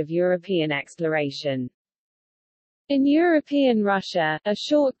age of European exploration. In European Russia, a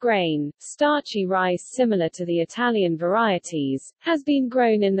short grain, starchy rice similar to the Italian varieties, has been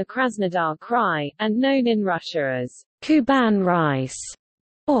grown in the Krasnodar Krai, and known in Russia as Kuban rice,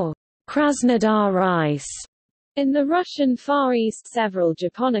 or Krasnodar rice. In the Russian Far East several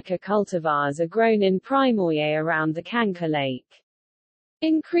japonica cultivars are grown in Primorye around the Kanka Lake.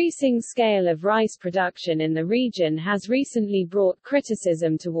 Increasing scale of rice production in the region has recently brought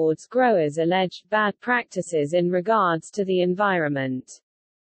criticism towards growers' alleged bad practices in regards to the environment.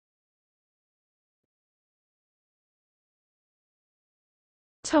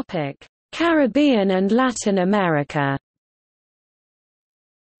 Caribbean and Latin America.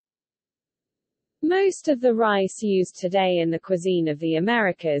 Most of the rice used today in the cuisine of the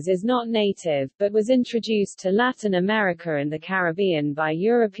Americas is not native, but was introduced to Latin America and the Caribbean by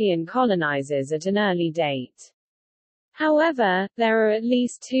European colonizers at an early date. However, there are at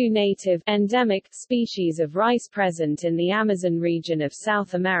least 2 native, endemic, species of rice present in the Amazon region of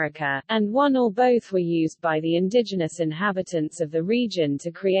South America, and one or both were used by the indigenous inhabitants of the region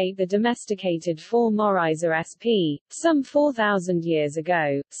to create the domesticated form Oryza sp. Some 4,000 years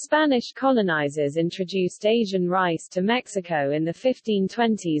ago, Spanish colonizers introduced Asian rice to Mexico in the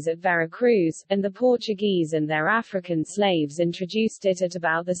 1520s at Veracruz, and the Portuguese and their African slaves introduced it at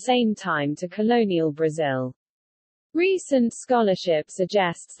about the same time to colonial Brazil. Recent scholarship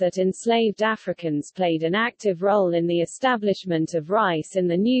suggests that enslaved Africans played an active role in the establishment of rice in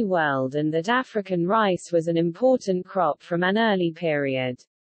the New World and that African rice was an important crop from an early period.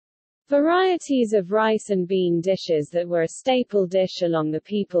 Varieties of rice and bean dishes that were a staple dish along the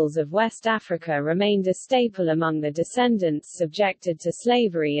peoples of West Africa remained a staple among the descendants subjected to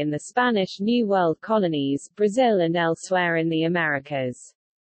slavery in the Spanish New World colonies, Brazil and elsewhere in the Americas.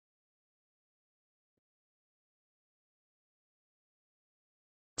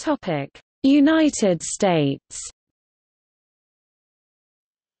 United States.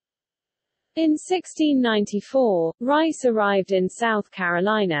 In 1694, rice arrived in South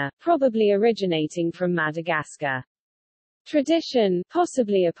Carolina, probably originating from Madagascar. Tradition,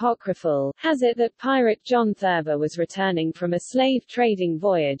 possibly apocryphal, has it that pirate John Thurber was returning from a slave trading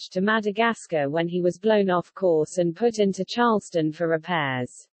voyage to Madagascar when he was blown off course and put into Charleston for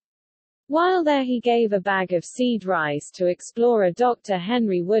repairs. While there he gave a bag of seed rice to explorer Dr.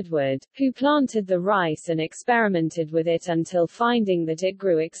 Henry Woodward, who planted the rice and experimented with it until finding that it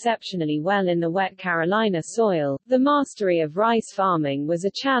grew exceptionally well in the wet Carolina soil. The mastery of rice farming was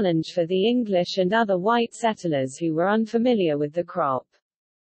a challenge for the English and other white settlers who were unfamiliar with the crop.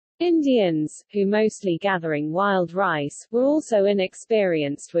 Indians, who mostly gathering wild rice, were also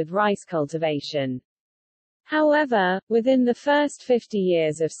inexperienced with rice cultivation. However, within the first 50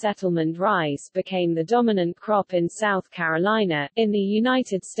 years of settlement, rice became the dominant crop in South Carolina. In the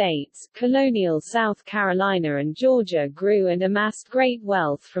United States, colonial South Carolina and Georgia grew and amassed great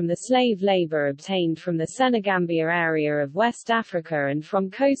wealth from the slave labor obtained from the Senegambia area of West Africa and from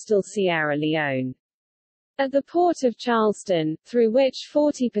coastal Sierra Leone. At the port of Charleston, through which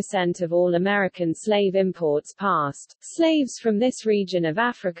 40% of all American slave imports passed, slaves from this region of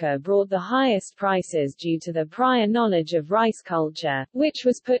Africa brought the highest prices due to the prior knowledge of rice culture, which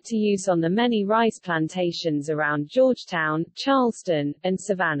was put to use on the many rice plantations around Georgetown, Charleston, and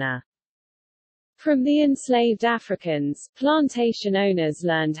Savannah. From the enslaved Africans, plantation owners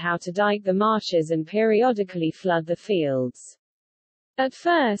learned how to dike the marshes and periodically flood the fields. At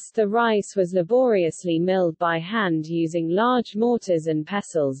first the rice was laboriously milled by hand using large mortars and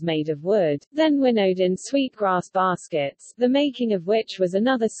pestles made of wood, then winnowed in sweetgrass baskets, the making of which was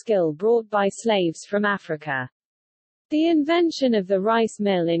another skill brought by slaves from Africa. The invention of the rice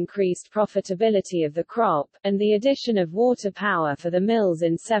mill increased profitability of the crop, and the addition of water power for the mills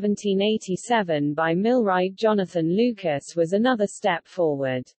in 1787 by millwright Jonathan Lucas was another step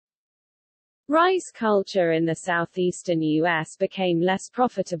forward. Rice culture in the southeastern U.S. became less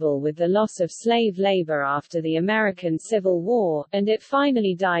profitable with the loss of slave labor after the American Civil War, and it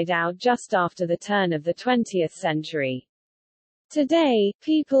finally died out just after the turn of the 20th century. Today,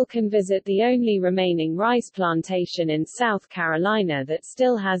 people can visit the only remaining rice plantation in South Carolina that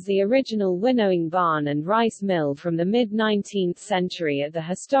still has the original winnowing barn and rice mill from the mid-19th century at the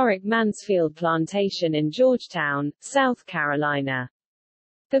historic Mansfield Plantation in Georgetown, South Carolina.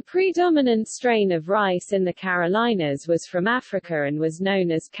 The predominant strain of rice in the Carolinas was from Africa and was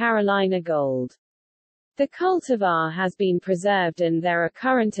known as Carolina Gold. The cultivar has been preserved and there are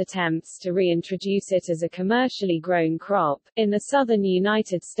current attempts to reintroduce it as a commercially grown crop. In the southern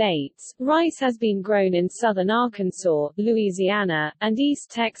United States, rice has been grown in southern Arkansas, Louisiana, and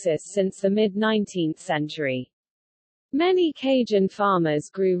East Texas since the mid-19th century. Many Cajun farmers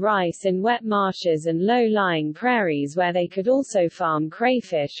grew rice in wet marshes and low-lying prairies where they could also farm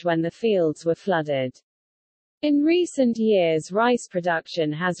crayfish when the fields were flooded. In recent years, rice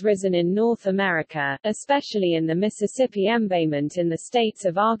production has risen in North America, especially in the Mississippi embayment in the states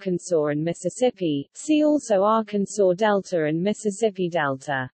of Arkansas and Mississippi. See also Arkansas Delta and Mississippi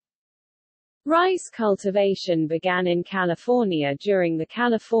Delta. Rice cultivation began in California during the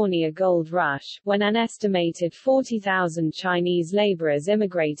California Gold Rush, when an estimated 40,000 Chinese laborers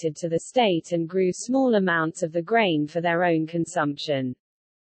immigrated to the state and grew small amounts of the grain for their own consumption.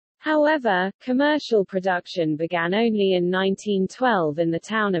 However, commercial production began only in 1912 in the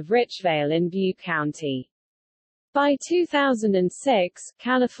town of Richvale in Butte County. By 2006,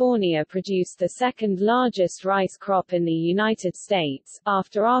 California produced the second largest rice crop in the United States,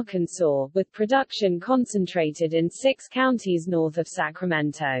 after Arkansas, with production concentrated in 6 counties north of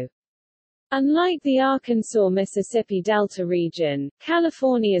Sacramento. Unlike the Arkansas-Mississippi Delta region,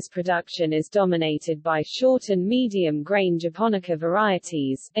 California's production is dominated by short and medium-grain japonica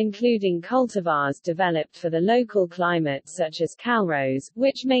varieties, including cultivars developed for the local climate such as Calrose,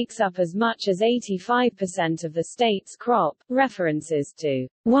 which makes up as much as 85% of the state's crop. References to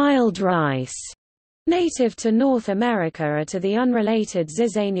wild rice, native to North America, are to the unrelated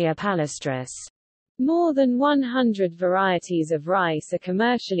Zizania palustris. More than 100 varieties of rice are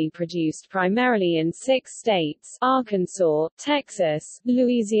commercially produced primarily in 6 states: Arkansas, Texas,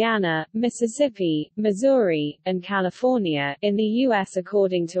 Louisiana, Mississippi, Missouri, and California. In the U.S.,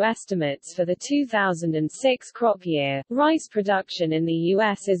 according to estimates for the 2006 crop year, rice production in the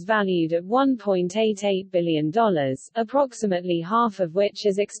U.S. is valued at $1.88 billion, approximately half of which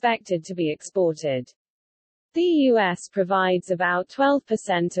is expected to be exported. The U.S. provides about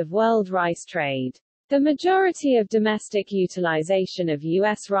 12% of world rice trade. The majority of domestic utilization of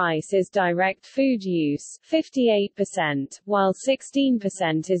U.S. rice is direct food use, 58%, while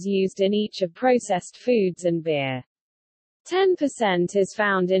 16% is used in each of processed foods and beer. 10% is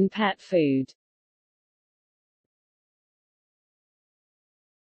found in pet food.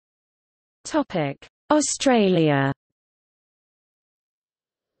 Topic: Australia.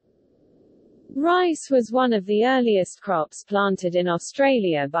 Rice was one of the earliest crops planted in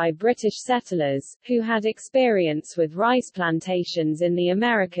Australia by British settlers, who had experience with rice plantations in the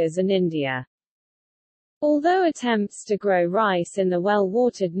Americas and India. Although attempts to grow rice in the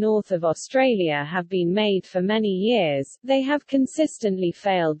well-watered north of Australia have been made for many years, they have consistently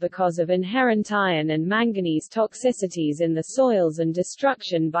failed because of inherent iron and manganese toxicities in the soils and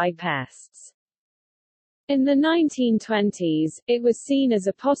destruction by pests. In the 1920s, it was seen as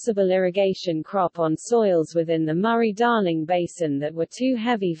a possible irrigation crop on soils within the Murray-Darling Basin that were too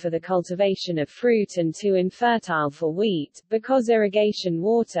heavy for the cultivation of fruit and too infertile for wheat, because irrigation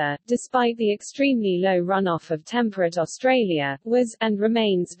water, despite the extremely low runoff of temperate Australia, was, and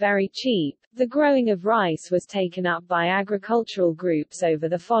remains, very cheap. The growing of rice was taken up by agricultural groups over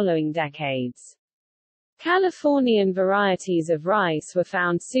the following decades. Californian varieties of rice were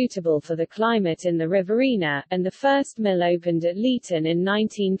found suitable for the climate in the Riverina, and the first mill opened at Leeton in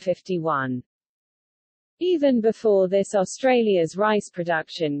 1951. Even before this, Australia's rice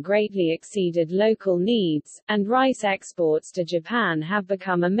production greatly exceeded local needs, and rice exports to Japan have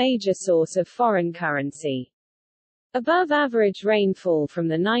become a major source of foreign currency. Above-average rainfall from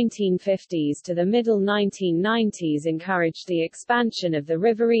the 1950s to the middle 1990s encouraged the expansion of the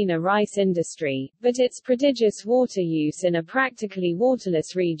Riverina rice industry, but its prodigious water use in a practically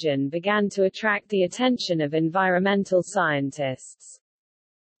waterless region began to attract the attention of environmental scientists.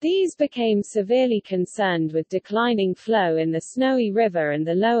 These became severely concerned with declining flow in the Snowy River and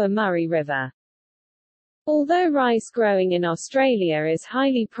the lower Murray River. Although rice growing in Australia is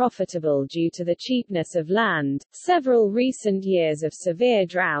highly profitable due to the cheapness of land, several recent years of severe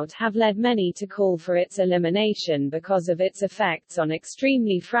drought have led many to call for its elimination because of its effects on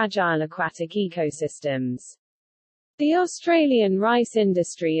extremely fragile aquatic ecosystems. The Australian rice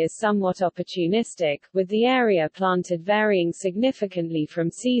industry is somewhat opportunistic, with the area planted varying significantly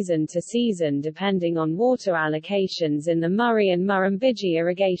from season to season depending on water allocations in the Murray and Murrumbidgee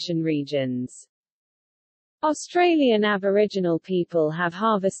irrigation regions. Australian Aboriginal people have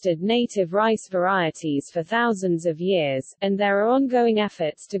harvested native rice varieties for thousands of years, and there are ongoing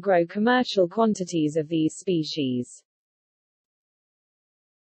efforts to grow commercial quantities of these species.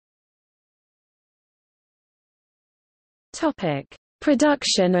 Topic: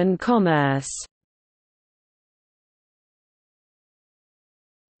 Production and commerce.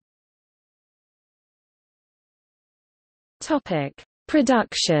 Topic: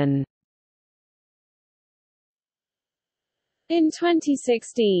 Production. In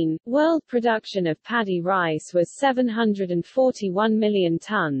 2016, world production of paddy rice was 741 million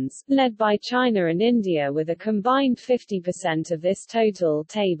tons, led by China and India with a combined 50% of this total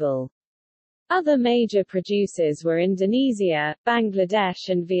table. Other major producers were Indonesia, Bangladesh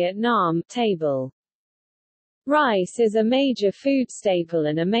and Vietnam table. Rice is a major food staple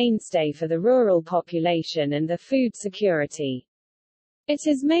and a mainstay for the rural population and the food security. It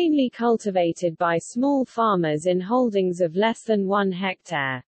is mainly cultivated by small farmers in holdings of less than 1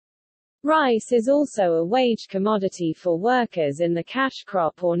 hectare. Rice is also a wage commodity for workers in the cash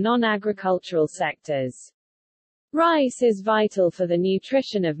crop or non-agricultural sectors. Rice is vital for the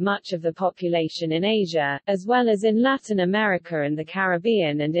nutrition of much of the population in Asia, as well as in Latin America and the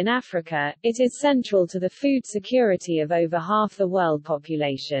Caribbean, and in Africa. It is central to the food security of over half the world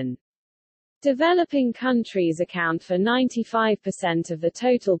population. Developing countries account for 95% of the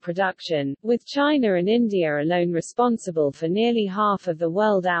total production, with China and India alone responsible for nearly half of the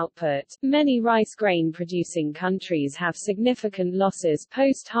world output. Many rice grain producing countries have significant losses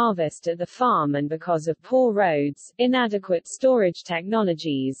post-harvest at the farm and because of poor roads, inadequate storage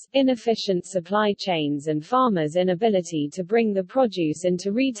technologies, inefficient supply chains and farmers' inability to bring the produce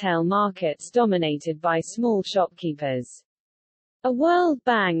into retail markets dominated by small shopkeepers. A World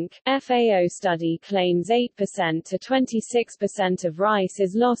Bank, FAO study claims 8% to 26% of rice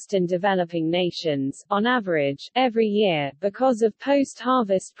is lost in developing nations, on average, every year, because of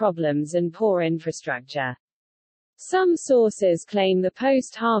post-harvest problems and poor infrastructure. Some sources claim the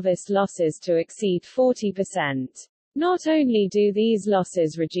post-harvest losses to exceed 40%. Not only do these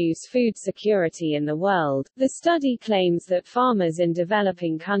losses reduce food security in the world, the study claims that farmers in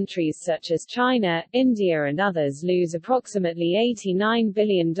developing countries such as China, India and others lose approximately $89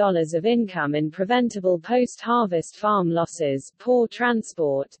 billion of income in preventable post-harvest farm losses, poor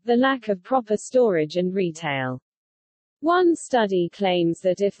transport, the lack of proper storage and retail. One study claims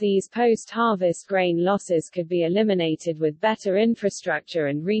that if these post-harvest grain losses could be eliminated with better infrastructure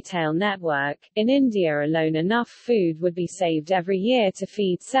and retail network, in India alone enough food would be saved every year to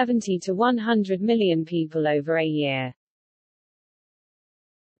feed 70 to 100 million people over a year.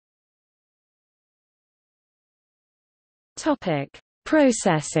 Topic: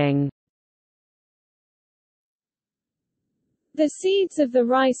 Processing. The seeds of the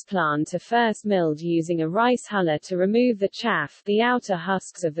rice plant are first milled using a rice huller to remove the chaff, the outer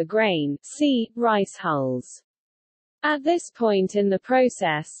husks of the grain, see, rice hulls. At this point in the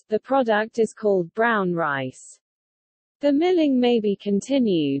process, the product is called brown rice. The milling may be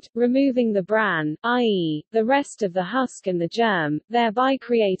continued, removing the bran, i.e., the rest of the husk and the germ, thereby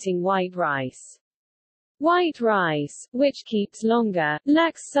creating white rice. White rice, which keeps longer,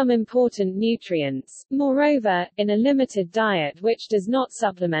 lacks some important nutrients. Moreover, in a limited diet which does not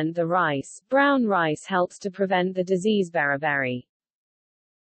supplement the rice, brown rice helps to prevent the disease beriberi.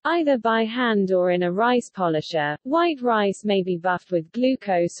 Either by hand or in a rice polisher, white rice may be buffed with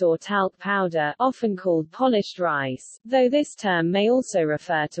glucose or talc powder, often called polished rice, though this term may also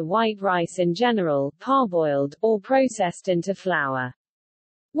refer to white rice in general, parboiled, or processed into flour.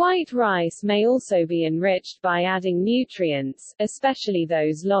 White rice may also be enriched by adding nutrients, especially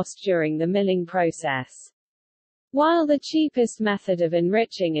those lost during the milling process. While the cheapest method of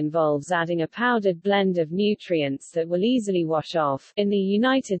enriching involves adding a powdered blend of nutrients that will easily wash off, in the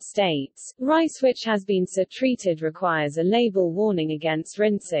United States, rice which has been treated requires a label warning against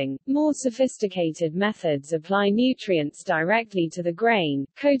rinsing. More sophisticated methods apply nutrients directly to the grain,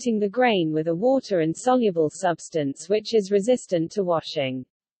 coating the grain with a water-insoluble substance which is resistant to washing.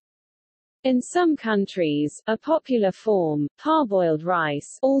 In some countries, a popular form, parboiled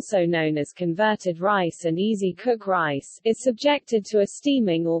rice, also known as converted rice and easy-cook rice, is subjected to a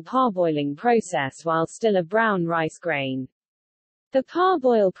steaming or parboiling process while still a brown rice grain. The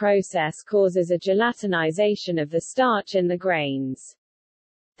parboil process causes a gelatinization of the starch in the grains.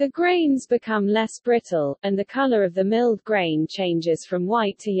 The grains become less brittle, and the color of the milled grain changes from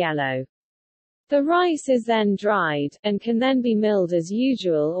white to yellow. The rice is then dried, and can then be milled as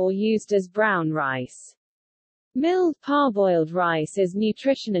usual or used as brown rice. Milled parboiled rice is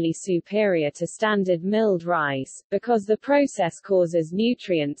nutritionally superior to standard milled rice, because the process causes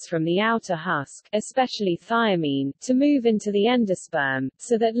nutrients from the outer husk, especially thiamine, to move into the endosperm,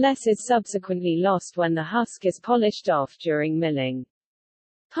 so that less is subsequently lost when the husk is polished off during milling.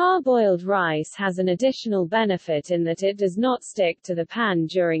 Parboiled rice has an additional benefit in that it does not stick to the pan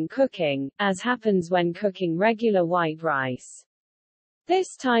during cooking, as happens when cooking regular white rice.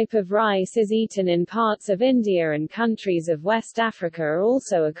 This type of rice is eaten in parts of India, and countries of West Africa are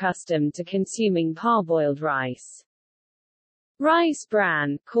also accustomed to consuming parboiled rice. Rice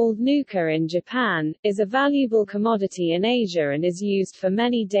bran, called nuka in Japan, is a valuable commodity in Asia and is used for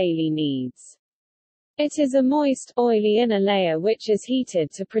many daily needs. It is a moist, oily inner layer which is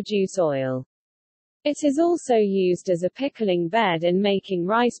heated to produce oil. It is also used as a pickling bed in making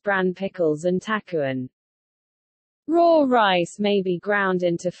rice bran pickles and takuan. Raw rice may be ground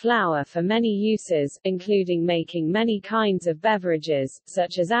into flour for many uses, including making many kinds of beverages,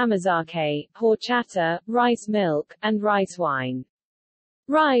 such as amazake, horchata, rice milk, and rice wine.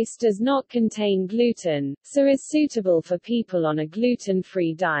 Rice does not contain gluten, so is suitable for people on a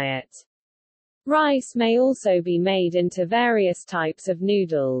gluten-free diet. Rice may also be made into various types of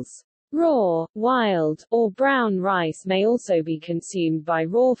noodles. Raw, wild, or brown rice may also be consumed by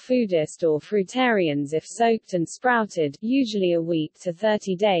raw foodists or fruitarians if soaked and sprouted, usually a week to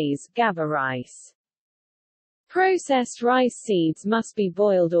 30 days, gaba rice. Processed rice seeds must be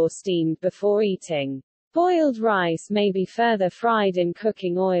boiled or steamed before eating. Boiled rice may be further fried in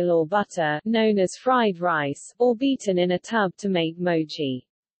cooking oil or butter, known as fried rice, or beaten in a tub to make mochi.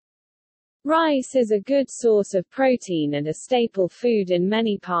 Rice is a good source of protein and a staple food in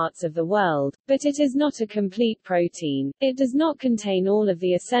many parts of the world, but it is not a complete protein. It does not contain all of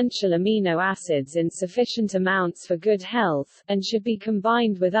the essential amino acids in sufficient amounts for good health, and should be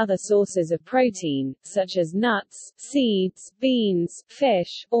combined with other sources of protein, such as nuts, seeds, beans,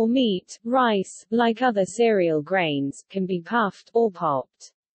 fish, or meat. Rice, like other cereal grains, can be puffed, or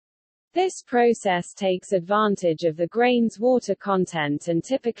popped. This process takes advantage of the grain's water content and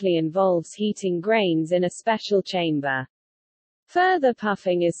typically involves heating grains in a special chamber. Further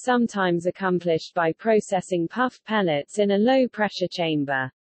puffing is sometimes accomplished by processing puffed pellets in a low-pressure chamber.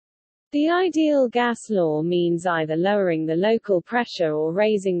 The ideal gas law means either lowering the local pressure or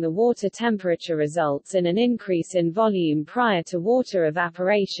raising the water temperature results in an increase in volume prior to water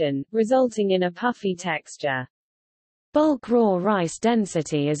evaporation, resulting in a puffy texture. Bulk raw rice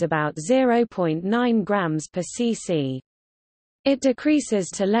density is about 0.9 grams per cc. It decreases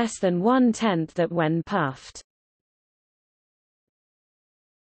to less than 1/10 that when puffed.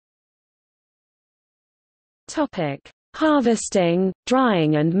 Topic: Harvesting,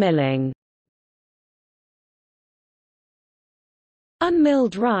 drying and milling.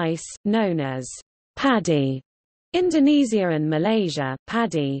 Unmilled rice, known as paddy, Indonesia and Malaysia,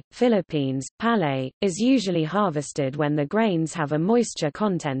 paddy, Philippines, palay, is usually harvested when the grains have a moisture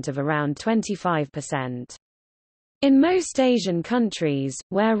content of around 25%. In most Asian countries,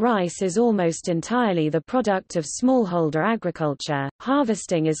 where rice is almost entirely the product of smallholder agriculture,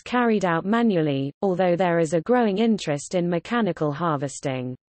 harvesting is carried out manually, although there is a growing interest in mechanical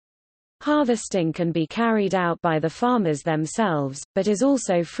harvesting. Harvesting can be carried out by the farmers themselves, but is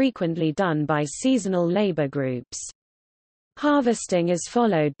also frequently done by seasonal labor groups. Harvesting is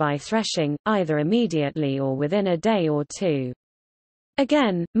followed by threshing, either immediately or within a day or two.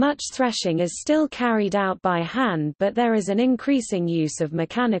 Again, much threshing is still carried out by hand, but there is an increasing use of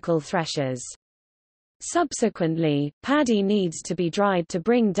mechanical threshers. Subsequently, paddy needs to be dried to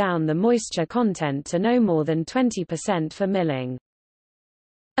bring down the moisture content to no more than 20% for milling.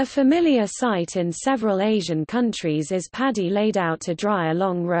 A familiar sight in several Asian countries is paddy laid out to dry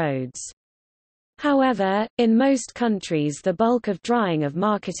along roads. However, in most countries the bulk of drying of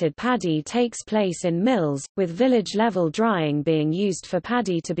marketed paddy takes place in mills, with village-level drying being used for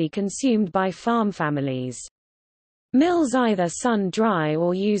paddy to be consumed by farm families. Mills either sun-dry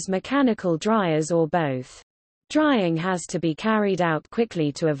or use mechanical dryers or both. Drying has to be carried out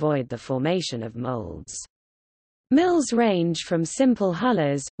quickly to avoid the formation of molds. Mills range from simple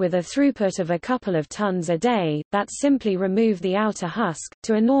hullers, with a throughput of a couple of tons a day, that simply remove the outer husk,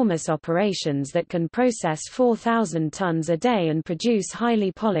 to enormous operations that can process 4,000 tons a day and produce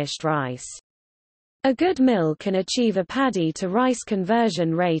highly polished rice. A good mill can achieve a paddy to rice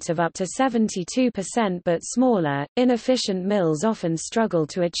conversion rate of up to 72%, but smaller, inefficient mills often struggle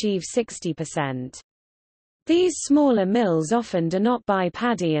to achieve 60%. These smaller mills often do not buy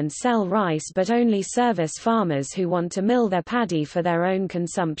paddy and sell rice but only service farmers who want to mill their paddy for their own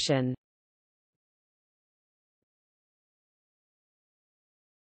consumption.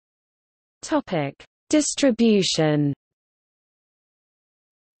 Topic: Distribution.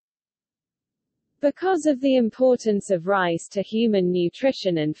 Because of the importance of rice to human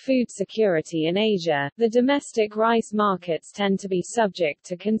nutrition and food security in Asia, the domestic rice markets tend to be subject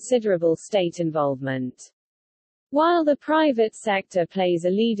to considerable state involvement. While the private sector plays a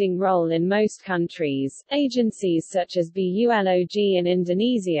leading role in most countries, agencies such as BULOG in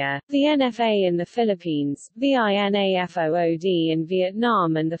Indonesia, the NFA in the Philippines, VINAFOOD in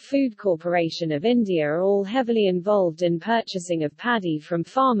Vietnam and the Food Corporation of India are all heavily involved in purchasing of paddy from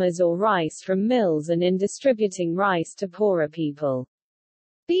farmers or rice from mills and in distributing rice to poorer people.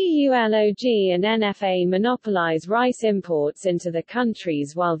 BULOG and NFA monopolize rice imports into the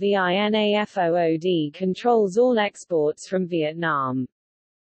countries while VINAFOOD controls all exports from Vietnam.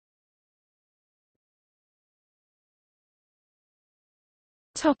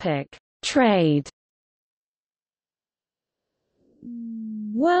 Topic: Trade.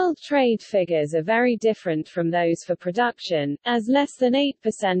 World trade figures are very different from those for production, as less than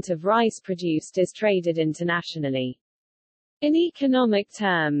 8% of rice produced is traded internationally. In economic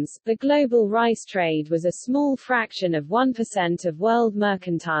terms, the global rice trade was a small fraction of 1% of world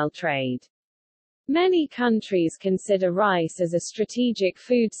mercantile trade. Many countries consider rice as a strategic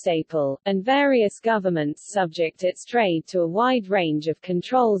food staple, and various governments subject its trade to a wide range of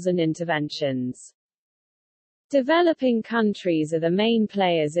controls and interventions. Developing countries are the main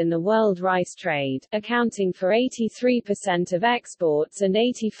players in the world rice trade, accounting for 83% of exports and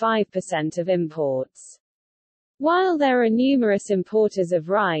 85% of imports. While there are numerous importers of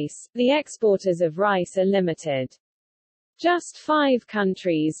rice, the exporters of rice are limited. Just 5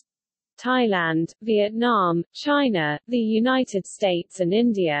 countries, Thailand, Vietnam, China, the United States and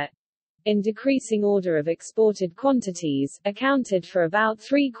India, in decreasing order of exported quantities, accounted for about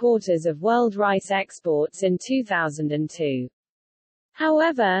 3/4 of world rice exports in 2002.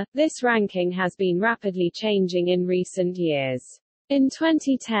 However, this ranking has been rapidly changing in recent years. In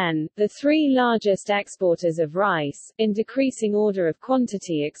 2010, the 3 largest exporters of rice, in decreasing order of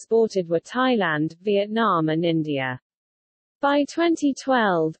quantity exported were Thailand, Vietnam and India. By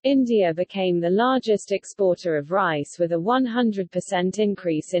 2012, India became the largest exporter of rice with a 100%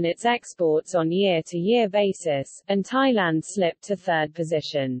 increase in its exports on year-to-year basis, and Thailand slipped to 3rd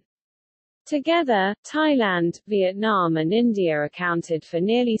position. Together, Thailand, Vietnam and India accounted for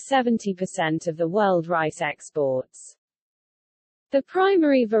nearly 70% of the world rice exports. The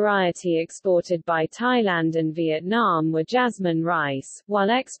primary variety exported by Thailand and Vietnam were jasmine rice, while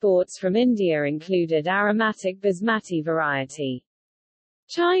exports from India included aromatic basmati variety.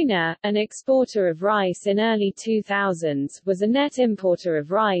 China, an exporter of rice in early 2000s, was a net importer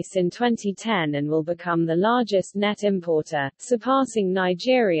of rice in 2010 and will become the largest net importer, surpassing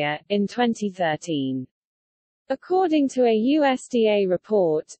Nigeria, in 2013. According to a USDA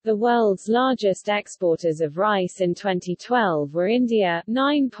report, the world's largest exporters of rice in 2012 were India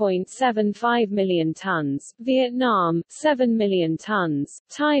 9.75 million tons, Vietnam 7 million tons,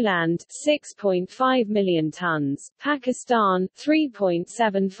 Thailand 6.5 million tons, Pakistan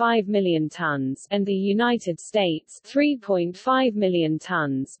 3.75 million tons, and the United States 3.5 million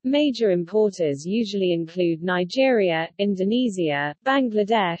tons. Major importers usually include Nigeria, Indonesia,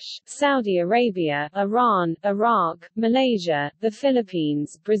 Bangladesh, Saudi Arabia, Iran, Iraq, Malaysia, the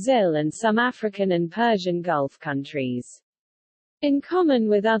Philippines, Brazil and some African and Persian Gulf countries. In common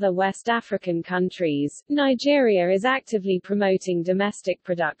with other West African countries, Nigeria is actively promoting domestic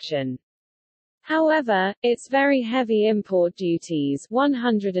production. However, its very heavy import duties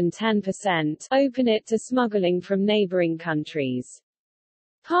 110% open it to smuggling from neighboring countries.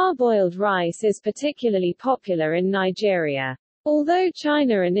 Parboiled rice is particularly popular in Nigeria. Although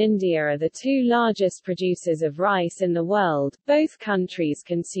China and India are the two largest producers of rice in the world, both countries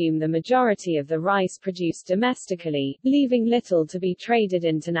consume the majority of the rice produced domestically, leaving little to be traded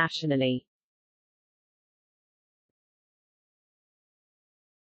internationally.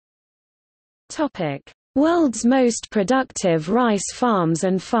 Topic: World's most productive rice farms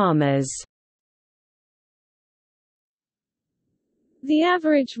and farmers. The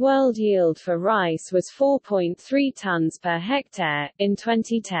average world yield for rice was 4.3 tons per hectare, in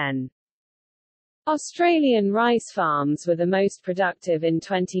 2010. Australian rice farms were the most productive in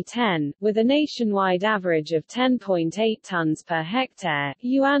 2010, with a nationwide average of 10.8 tons per hectare.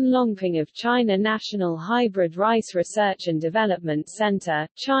 Yuan Longping of China National Hybrid Rice Research and Development Center,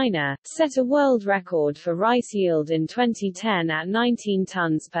 China, set a world record for rice yield in 2010 at 19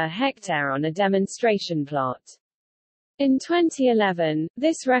 tons per hectare on a demonstration plot. In 2011,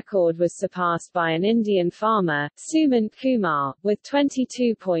 this record was surpassed by an Indian farmer, Sumant Kumar, with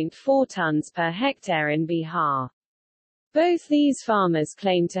 22.4 tons per hectare in Bihar. Both these farmers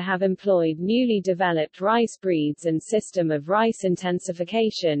claim to have employed newly developed rice breeds and system of rice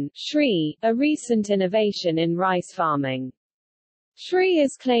intensification, Sri, a recent innovation in rice farming. Sri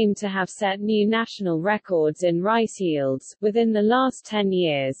is claimed to have set new national records in rice yields, within the last 10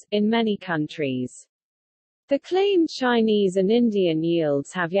 years, in many countries. The claimed Chinese and Indian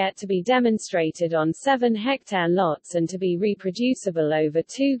yields have yet to be demonstrated on 7-hectare lots and to be reproducible over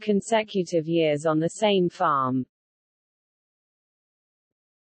 2 consecutive years on the same farm.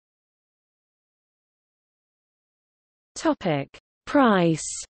 Topic: Price.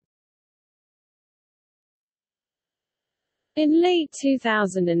 In late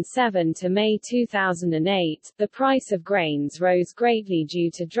 2007 to May 2008, the price of grains rose greatly due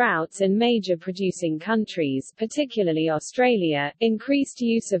to droughts in major producing countries, particularly Australia, increased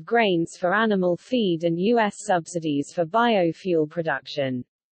use of grains for animal feed and U.S. subsidies for biofuel production.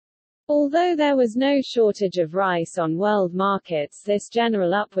 Although there was no shortage of rice on world markets, this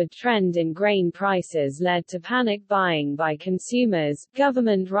general upward trend in grain prices led to panic buying by consumers,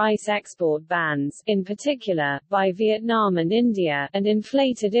 government rice export bans, in particular, by Vietnam and India, and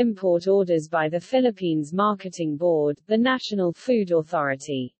inflated import orders by the Philippines Marketing Board, the National Food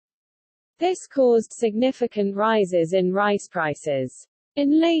Authority. This caused significant rises in rice prices.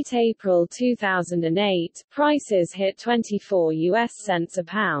 In late April 2008, prices hit 24 US cents a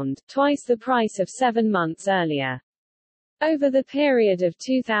pound, twice the price of 7 months earlier. Over the period of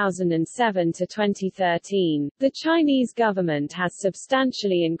 2007 to 2013, the Chinese government has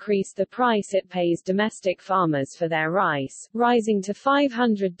substantially increased the price it pays domestic farmers for their rice, rising to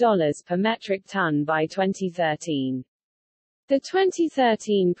 $500 per metric ton by 2013. The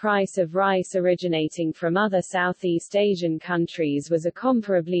 2013 price of rice originating from other Southeast Asian countries was a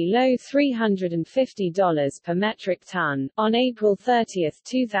comparably low $350 per metric ton. On April 30,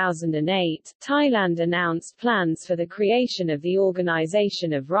 2008, Thailand announced plans for the creation of the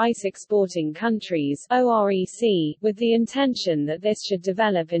Organization of Rice Exporting Countries (OREC), with the intention that this should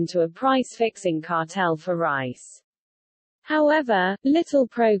develop into a price-fixing cartel for rice. However, little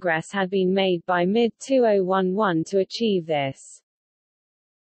progress had been made by mid-2011 to achieve this.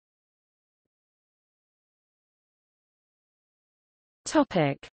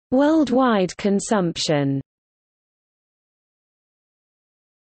 Topic: Worldwide consumption.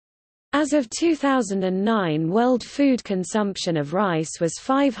 As of 2009, world food consumption of rice was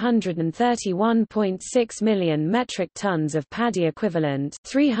 531.6 million metric tons of paddy equivalent,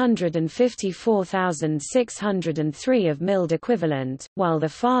 354,603 of milled equivalent, while the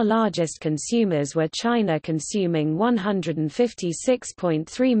far largest consumers were China consuming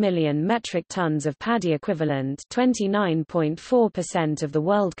 156.3 million metric tons of paddy equivalent, 29.4% of the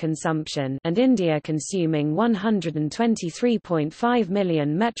world consumption, and India consuming 123.5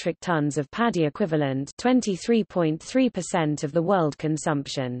 million metric tons tons of paddy equivalent, 23.3% of the world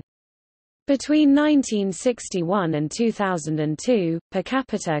consumption. Between 1961 and 2002, per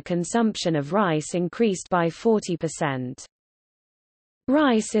capita consumption of rice increased by 40%.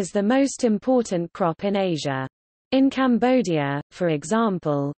 Rice is the most important crop in Asia. In Cambodia, for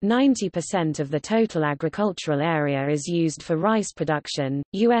example, 90% of the total agricultural area is used for rice production.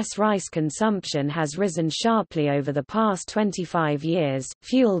 U.S. rice consumption has risen sharply over the past 25 years,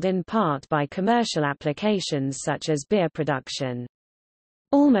 fueled in part by commercial applications such as beer production.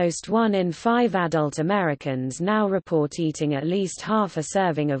 Almost 1 in 5 adult Americans now report eating at least half a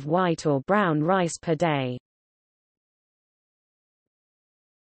serving of white or brown rice per day.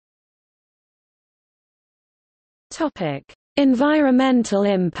 Topic: Environmental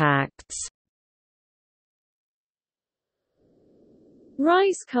impacts.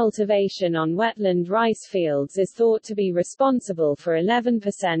 Rice cultivation on wetland rice fields is thought to be responsible for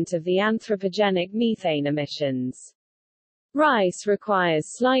 11% of the anthropogenic methane emissions. Rice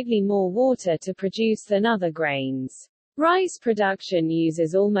requires slightly more water to produce than other grains. Rice production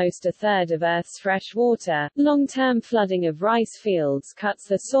uses almost a third of Earth's fresh water. Long-term flooding of rice fields cuts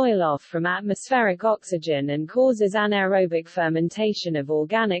the soil off from atmospheric oxygen and causes anaerobic fermentation of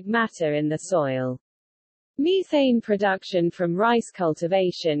organic matter in the soil. Methane production from rice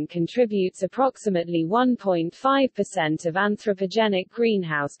cultivation contributes approximately 1.5% of anthropogenic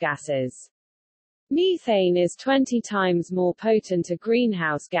greenhouse gases. Methane is 20 times more potent a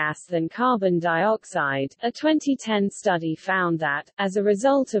greenhouse gas than carbon dioxide. A 2010 study found that, as a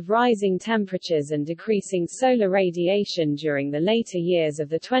result of rising temperatures and decreasing solar radiation during the later years of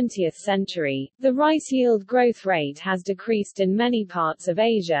the 20th century, the rice yield growth rate has decreased in many parts of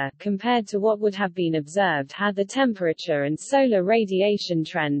Asia, compared to what would have been observed had the temperature and solar radiation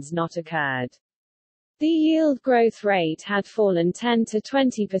trends not occurred. The yield growth rate had fallen 10 to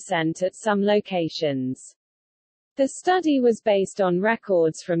 20% at some locations. The study was based on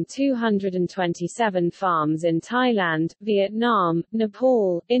records from 227 farms in Thailand, Vietnam,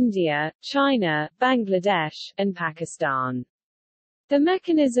 Nepal, India, China, Bangladesh, and Pakistan. The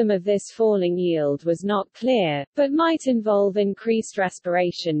mechanism of this falling yield was not clear, but might involve increased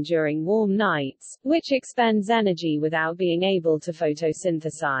respiration during warm nights, which expends energy without being able to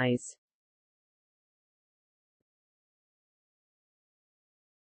photosynthesize.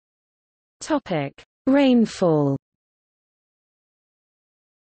 Topic: Rainfall.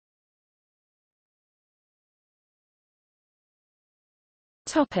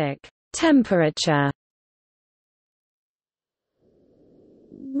 Topic: Temperature.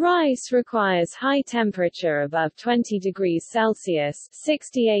 Rice requires high temperature above 20 degrees Celsius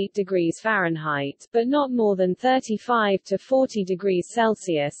 (68 degrees Fahrenheit), but not more than 35 to 40 degrees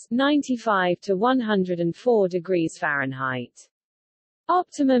Celsius (95 to 104 degrees Fahrenheit).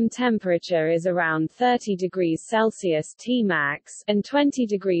 Optimum temperature is around 30 degrees Celsius Tmax and 20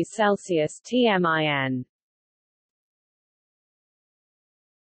 degrees Celsius Tmin.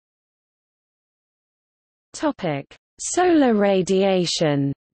 Topic: Solar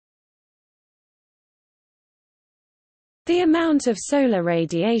radiation. The amount of solar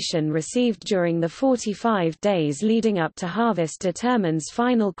radiation received during the 45 days leading up to harvest determines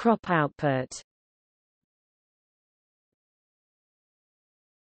final crop output.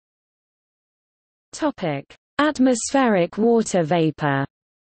 Topic: Atmospheric water vapor.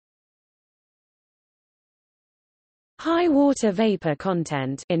 High water vapor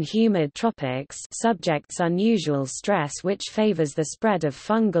content in humid tropics subjects unusual stress which favors the spread of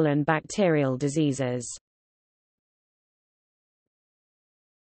fungal and bacterial diseases.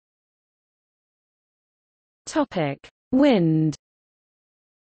 Topic: Wind.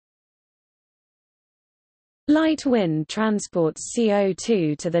 Light wind transports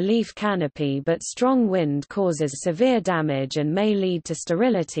CO2 to the leaf canopy, but strong wind causes severe damage and may lead to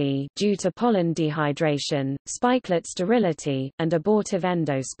sterility due to pollen dehydration, spikelet sterility, and abortive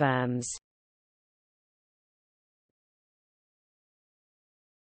endosperms.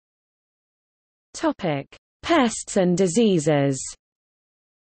 Topic: Pests and diseases.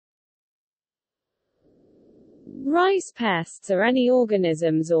 Rice pests are any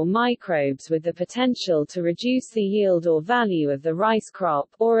organisms or microbes with the potential to reduce the yield or value of the rice crop,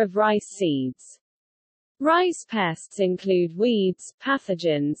 or of rice seeds. Rice pests include weeds,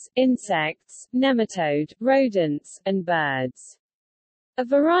 pathogens, insects, nematode, rodents, and birds. A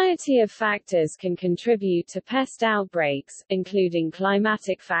variety of factors can contribute to pest outbreaks, including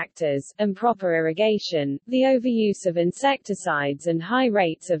climatic factors, improper irrigation, the overuse of insecticides and high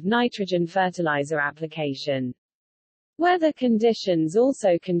rates of nitrogen fertilizer application. Weather conditions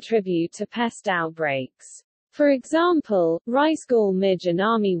also contribute to pest outbreaks. For example, rice gall midge and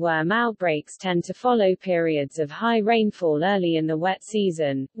armyworm outbreaks tend to follow periods of high rainfall early in the wet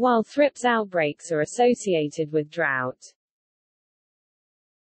season, while thrips outbreaks are associated with drought.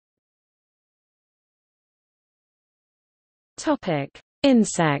 Topic: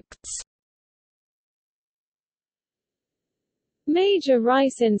 Insects. Major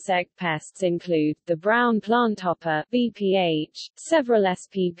rice insect pests include, the brown planthopper BPH, several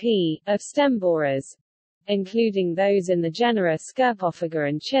SPP, of stem borers, including those in the genera Scirpophaga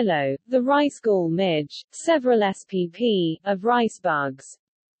and Chilo, the rice gall midge, several SPP, of rice bugs,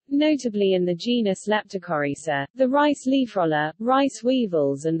 notably in the genus Leptocoryza, the rice leafroller, rice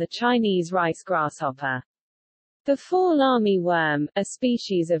weevils and the Chinese rice grasshopper. The fall armyworm, a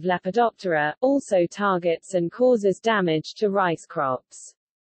species of Lepidoptera, also targets and causes damage to rice crops.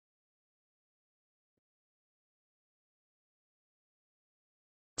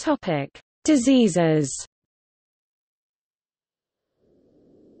 Topic: Diseases.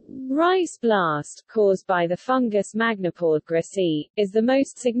 Rice blast, caused by the fungus Magnopode grassi, is the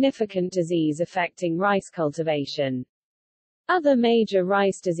most significant disease affecting rice cultivation. Other major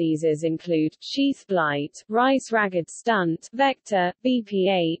rice diseases include, sheath blight, rice ragged stunt, vector,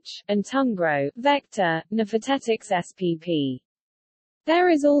 BPH, and tungro, vector, Nephthetics spp. There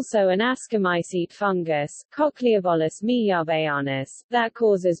is also an ascomycete fungus, Cochleobolus meyabayanus, that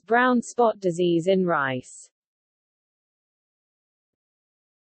causes brown spot disease in rice.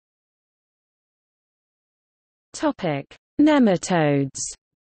 Topic: Nematodes.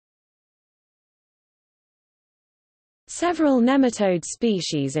 Several nematode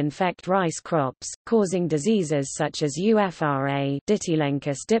species infect rice crops, causing diseases such as UFRA,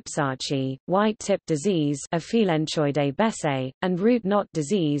 Dictylenchus dipsaci, white tip disease, Aphelenchoidae bessae, and root knot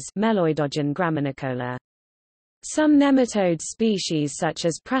disease, Meloidogen graminicola. Some nematode species such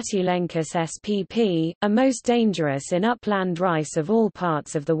as Pratylenchus spp. Are most dangerous in upland rice of all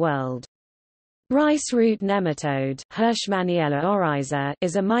parts of the world. Rice root nematode Hirschmaniella oryza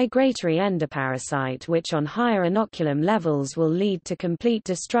is a migratory endoparasite which on higher inoculum levels will lead to complete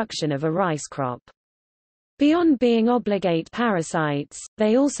destruction of a rice crop. Beyond being obligate parasites,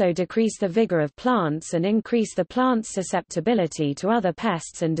 they also decrease the vigor of plants and increase the plant's susceptibility to other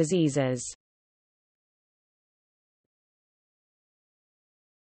pests and diseases.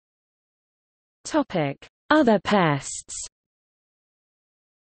 Other pests.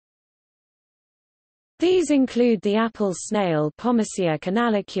 These include the apple snail Pomacea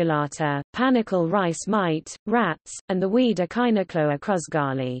canaliculata, panicle rice mite, rats, and the weed Echinocloa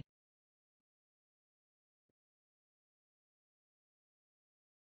krusgali.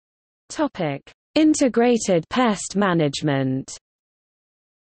 Topic: Integrated pest management.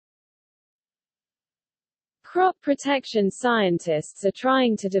 Crop protection scientists are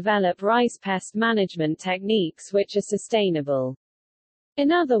trying to develop rice pest management techniques which are sustainable. In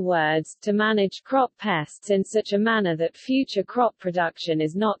other words, to manage crop pests in such a manner that future crop production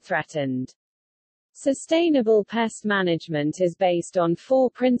is not threatened. Sustainable pest management is based on four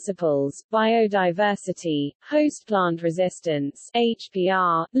principles: biodiversity, host plant resistance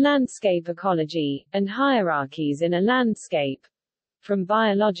 (HPR), landscape ecology, and hierarchies in a landscape, from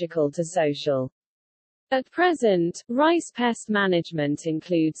biological to social. At present, rice pest management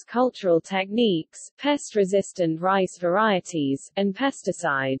includes cultural techniques, pest-resistant rice varieties, and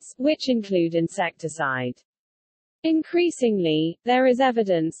pesticides, which include insecticide. Increasingly, there is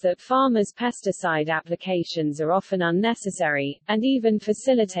evidence that farmers' pesticide applications are often unnecessary, and even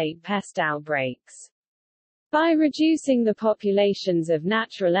facilitate pest outbreaks. By reducing the populations of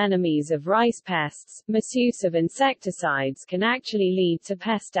natural enemies of rice pests, misuse of insecticides can actually lead to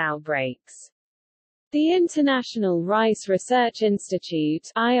pest outbreaks. The International Rice Research Institute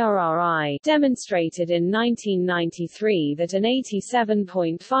 (IRRI) demonstrated in 1993 that an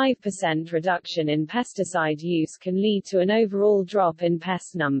 87.5% reduction in pesticide use can lead to an overall drop in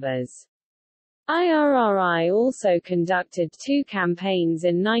pest numbers. IRRI also conducted two campaigns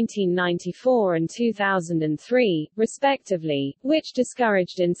in 1994 and 2003, respectively, which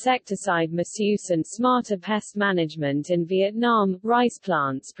discouraged insecticide misuse and smarter pest management in Vietnam. Rice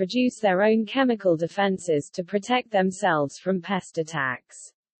plants produce their own chemical defenses to protect themselves from pest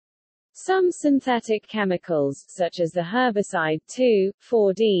attacks. Some synthetic chemicals, such as the herbicide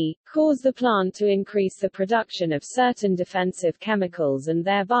 2,4-D, cause the plant to increase the production of certain defensive chemicals and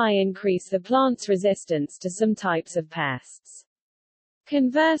thereby increase the plant's resistance to some types of pests.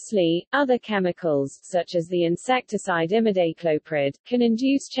 Conversely, other chemicals, such as the insecticide imidacloprid, can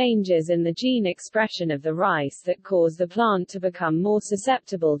induce changes in the gene expression of the rice that cause the plant to become more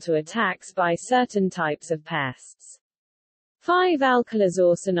susceptible to attacks by certain types of pests.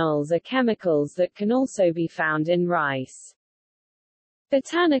 5-alkylazorcinols are chemicals that can also be found in rice.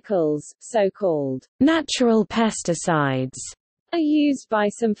 Botanicals, so-called natural pesticides, are used by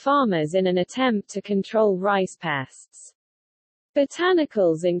some farmers in an attempt to control rice pests.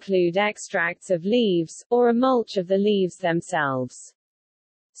 Botanicals include extracts of leaves, or a mulch of the leaves themselves.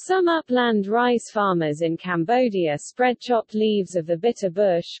 Some upland rice farmers in Cambodia spread chopped leaves of the bitter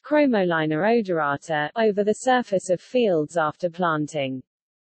bush Chromolina odorata over the surface of fields after planting.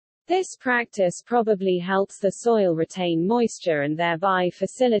 This practice probably helps the soil retain moisture and thereby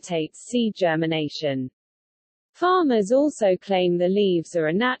facilitates seed germination. Farmers also claim the leaves are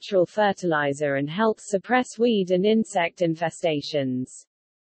a natural fertilizer and help suppress weed and insect infestations.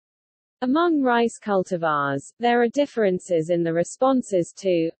 Among rice cultivars, there are differences in the responses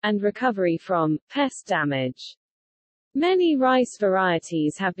to, and recovery from, pest damage. Many rice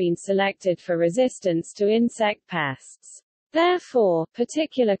varieties have been selected for resistance to insect pests. Therefore,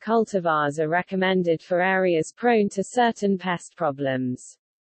 particular cultivars are recommended for areas prone to certain pest problems.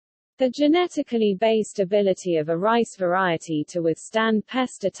 The genetically based ability of a rice variety to withstand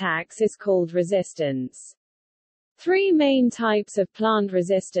pest attacks is called resistance. Three main types of plant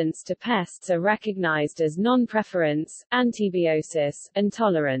resistance to pests are recognized as non-preference, antibiosis, and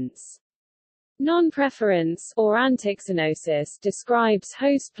tolerance. Non-preference, or antixenosis, describes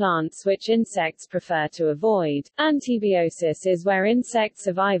host plants which insects prefer to avoid. Antibiosis is where insect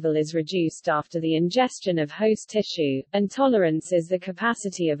survival is reduced after the ingestion of host tissue, and tolerance is the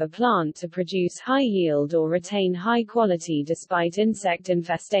capacity of a plant to produce high yield or retain high quality despite insect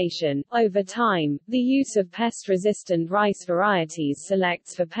infestation. Over time, the use of pest-resistant rice varieties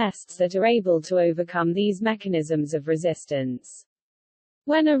selects for pests that are able to overcome these mechanisms of resistance.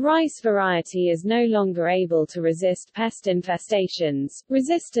 When a rice variety is no longer able to resist pest infestations,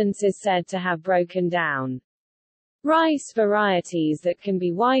 resistance is said to have broken down. Rice varieties that can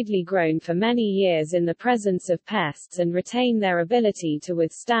be widely grown for many years in the presence of pests and retain their ability to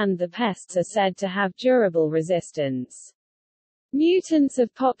withstand the pests are said to have durable resistance. Mutants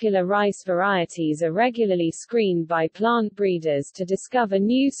of popular rice varieties are regularly screened by plant breeders to discover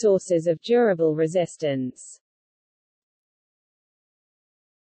new sources of durable resistance.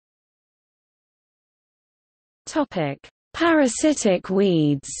 Topic: Parasitic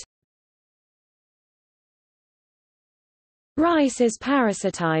weeds. Rice is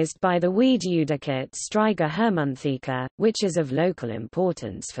parasitized by the weed Eudicate Striga hermanthica, which is of local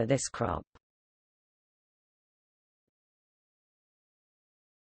importance for this crop.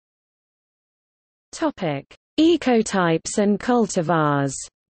 Topic: Ecotypes and cultivars.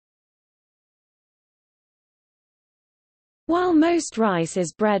 While most rice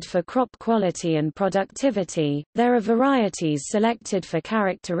is bred for crop quality and productivity, there are varieties selected for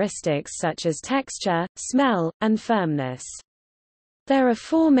characteristics such as texture, smell, and firmness. There are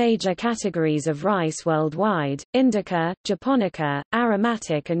four major categories of rice worldwide: indica, japonica,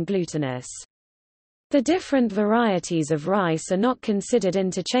 aromatic and glutinous. The different varieties of rice are not considered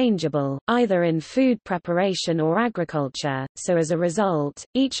interchangeable, either in food preparation or agriculture, so as a result,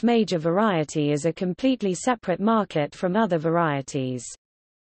 each major variety is a completely separate market from other varieties.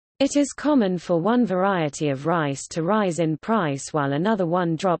 It is common for one variety of rice to rise in price while another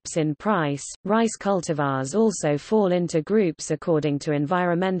one drops in price. Rice cultivars also fall into groups according to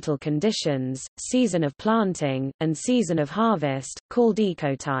environmental conditions, season of planting, and season of harvest, called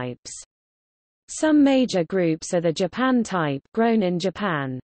ecotypes. Some major groups are the Japan type, grown in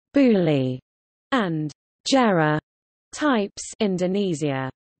Japan, Buli, and Jera types, Indonesia,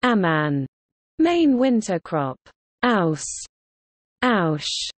 Aman, main winter crop, Aus, Aush,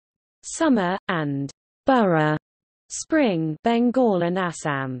 summer, and Bura, spring, Bengal and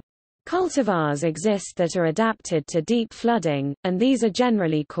Assam. Cultivars exist that are adapted to deep flooding, and these are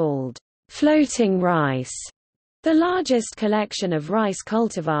generally called floating rice. The largest collection of rice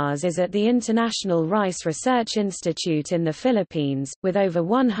cultivars is at the International Rice Research Institute in the Philippines, with over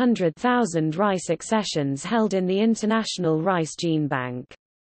 100,000 rice accessions held in the International Rice Gene Bank.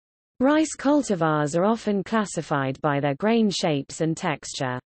 Rice cultivars are often classified by their grain shapes and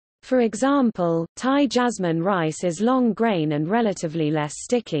texture. For example, Thai jasmine rice is long grain and relatively less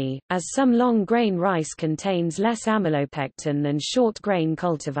sticky, as some long grain rice contains less amylopectin than short grain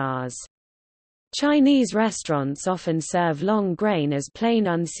cultivars. Chinese restaurants often serve long grain as plain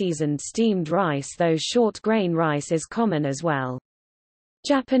unseasoned steamed rice, though short grain rice is common as well.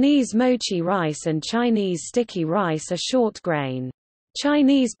 Japanese mochi rice and Chinese sticky rice are short grain.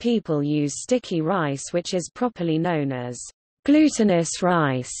 Chinese people use sticky rice, which is properly known as glutinous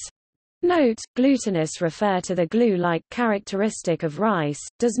rice. Note, glutinous refer to the glue-like characteristic of rice,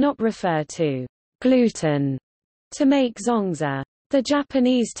 does not refer to gluten. to make zongza. The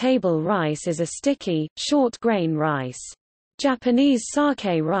Japanese table rice is a sticky, short-grain rice. Japanese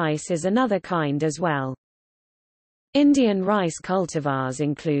sake rice is another kind as well. Indian rice cultivars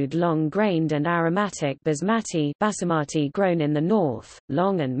include long-grained and aromatic basmati grown in the north,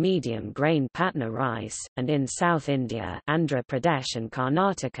 long and medium-grained patna rice, and in South India, Andhra Pradesh and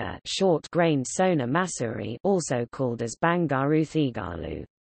Karnataka, short-grained sona masuri, also called as Bangaru Thigalu.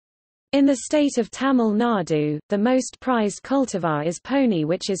 In the state of Tamil Nadu, the most prized cultivar is poni,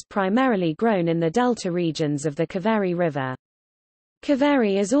 which is primarily grown in the delta regions of the Kaveri River.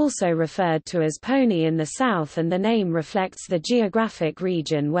 Kaveri is also referred to as poni in the south, and the name reflects the geographic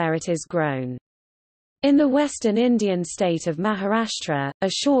region where it is grown. In the western Indian state of Maharashtra, a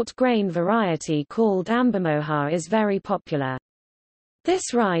short-grain variety called Ambamoha is very popular.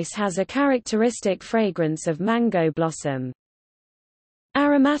 This rice has a characteristic fragrance of mango blossom.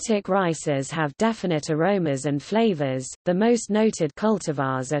 Aromatic rices have definite aromas and flavors. The most noted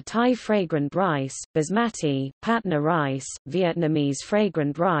cultivars are Thai fragrant rice, basmati, patna rice, Vietnamese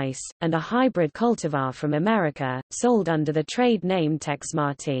fragrant rice, and a hybrid cultivar from America, sold under the trade name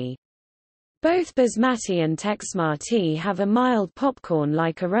Texmati. Both basmati and Texmati have a mild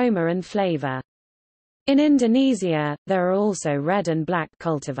popcorn-like aroma and flavor. In Indonesia, there are also red and black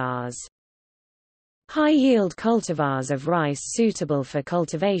cultivars. High-yield cultivars of rice suitable for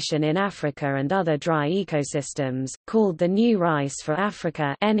cultivation in Africa and other dry ecosystems, called the New Rice for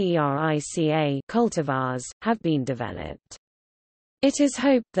Africa cultivars, have been developed. It is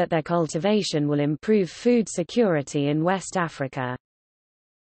hoped that their cultivation will improve food security in West Africa.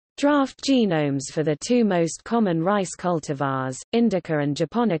 Draft genomes for the two most common rice cultivars, Indica and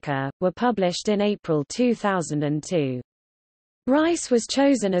Japonica, were published in April 2002. Rice was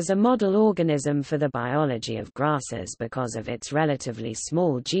chosen as a model organism for the biology of grasses because of its relatively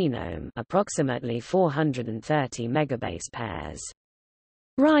small genome, approximately 430 megabase pairs.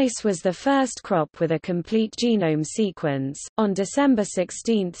 Rice was the first crop with a complete genome sequence. On December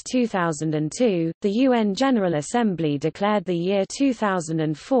 16, 2002, the UN General Assembly declared the year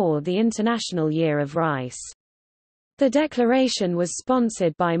 2004 the International Year of Rice. The declaration was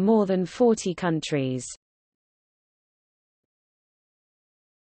sponsored by more than 40 countries.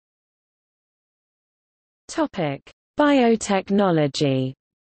 Topic: Biotechnology.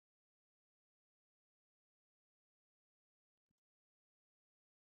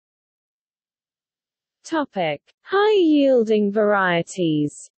 Topic: High-yielding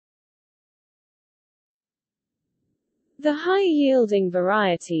varieties. The high-yielding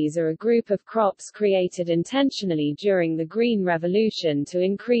varieties are a group of crops created intentionally during the Green Revolution to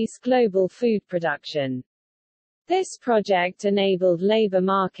increase global food production. This project enabled labor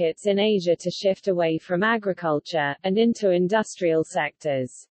markets in Asia to shift away from agriculture, and into industrial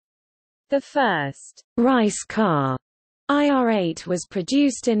sectors. The first rice car, IR-8, was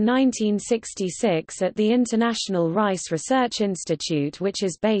produced in 1966 at the International Rice Research Institute, which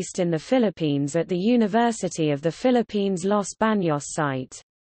is based in the Philippines at the University of the Philippines Los Baños site.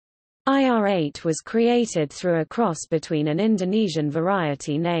 IR-8 was created through a cross between an Indonesian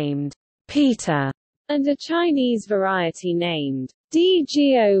variety named Pita and a Chinese variety named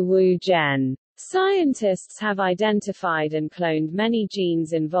Dgio Wugen. Scientists have identified and cloned many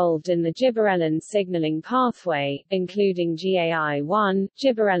genes involved in the gibberellin signaling pathway, including GAI1,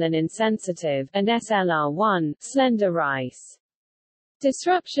 gibberellin insensitive, and SLR1, slender rice.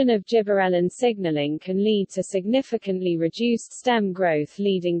 Disruption of gibberellin signaling can lead to significantly reduced stem growth,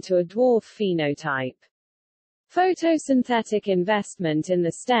 leading to a dwarf phenotype. Photosynthetic investment in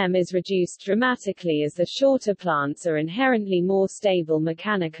the stem is reduced dramatically as the shorter plants are inherently more stable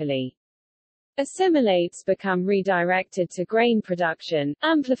mechanically. Assimilates become redirected to grain production,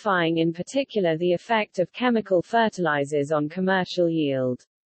 amplifying in particular the effect of chemical fertilizers on commercial yield.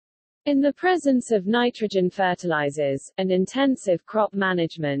 In the presence of nitrogen fertilizers, and intensive crop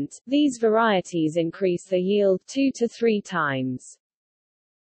management, these varieties increase the yield 2 to 3 times.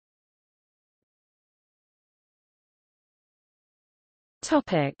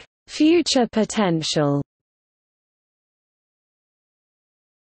 Topic: Future potential.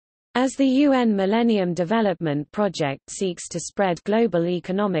 As the UN Millennium Development Project seeks to spread global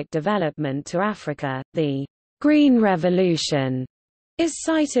economic development to Africa, the Green Revolution is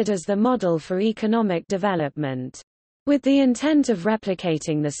cited as the model for economic development. With the intent of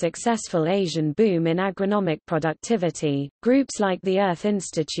replicating the successful Asian boom in agronomic productivity, groups like the Earth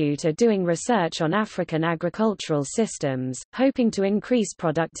Institute are doing research on African agricultural systems, hoping to increase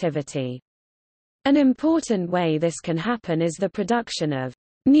productivity. An important way this can happen is the production of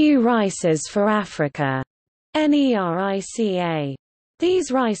new rices for Africa, NERICA.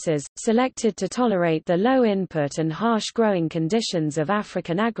 These rices, selected to tolerate the low input and harsh growing conditions of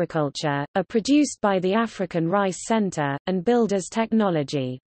African agriculture, are produced by the African Rice Center, and billed as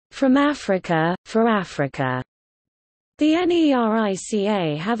technology, "from Africa, for Africa." The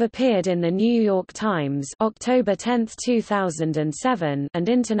NERICA have appeared in the New York Times October 10, 2007 and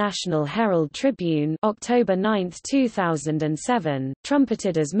International Herald Tribune October 9, 2007,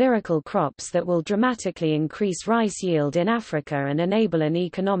 trumpeted as miracle crops that will dramatically increase rice yield in Africa and enable an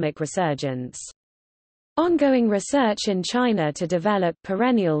economic resurgence. Ongoing research in China to develop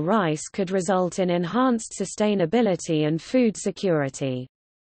perennial rice could result in enhanced sustainability and food security.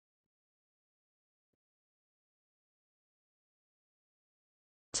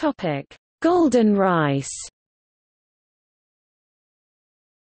 Golden rice.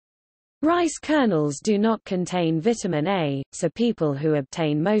 Rice kernels do not contain vitamin A, so people who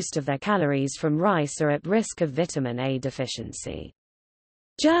obtain most of their calories from rice are at risk of vitamin A deficiency.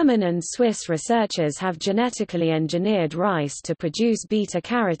 German and Swiss researchers have genetically engineered rice to produce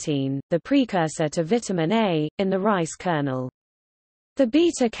beta-carotene, the precursor to vitamin A, in the rice kernel. The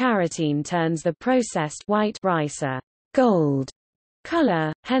beta-carotene turns the processed white rice a gold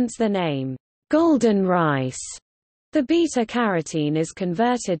color, hence the name, golden rice. The beta-carotene is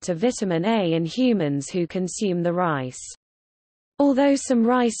converted to vitamin A in humans who consume the rice. Although some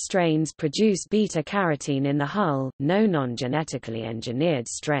rice strains produce beta-carotene in the hull, no non-genetically engineered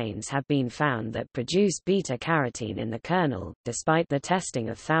strains have been found that produce beta-carotene in the kernel, despite the testing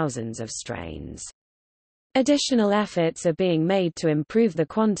of thousands of strains. Additional efforts are being made to improve the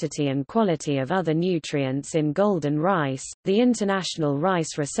quantity and quality of other nutrients in golden rice. The International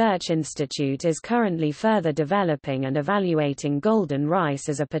Rice Research Institute is currently further developing and evaluating golden rice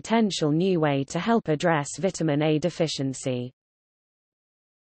as a potential new way to help address vitamin A deficiency.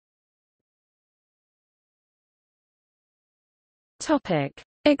 Topic: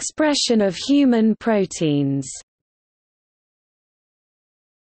 Expression of human proteins.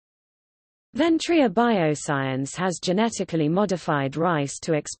 Ventria Bioscience has genetically modified rice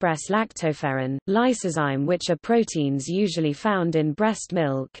to express lactoferrin, lysozyme, which are proteins usually found in breast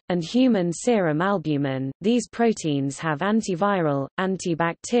milk, and human serum albumin. These proteins have antiviral,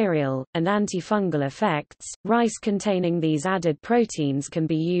 antibacterial, and antifungal effects. Rice containing these added proteins can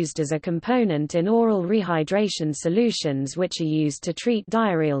be used as a component in oral rehydration solutions which are used to treat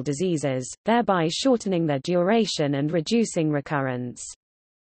diarrheal diseases, thereby shortening their duration and reducing recurrence.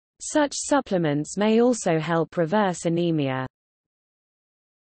 Such supplements may also help reverse anemia.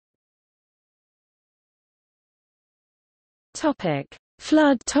 Topic: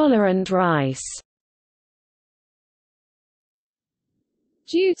 Flood-tolerant rice.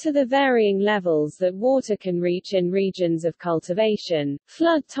 Due to the varying levels that water can reach in regions of cultivation,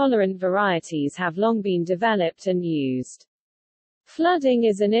 flood-tolerant varieties have long been developed and used. Flooding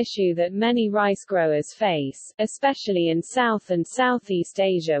is an issue that many rice growers face, especially in South and Southeast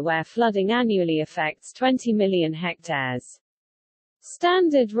Asia where flooding annually affects 20 million hectares.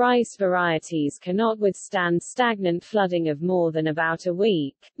 Standard rice varieties cannot withstand stagnant flooding of more than about a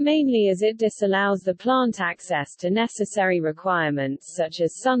week, mainly as it disallows the plant access to necessary requirements such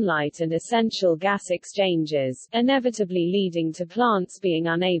as sunlight and essential gas exchanges, inevitably leading to plants being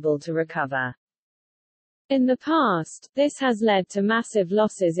unable to recover. In the past, this has led to massive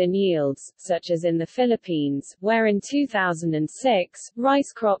losses in yields, such as in the Philippines, where in 2006,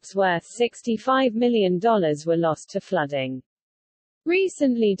 rice crops worth $65 million were lost to flooding.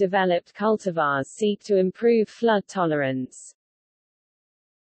 Recently developed cultivars seek to improve flood tolerance.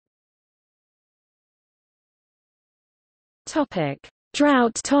 Topic: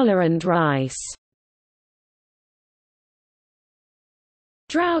 Drought-tolerant rice.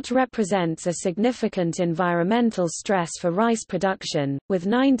 Drought represents a significant environmental stress for rice production, with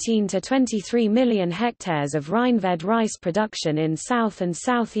 19 to 23 million hectares of rainfed rice production in South and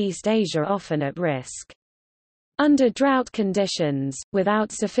Southeast Asia often at risk. Under drought conditions,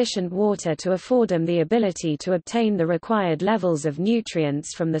 without sufficient water to afford them the ability to obtain the required levels of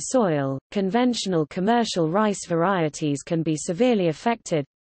nutrients from the soil, conventional commercial rice varieties can be severely affected.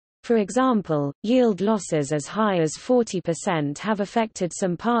 For example, yield losses as high as 40% have affected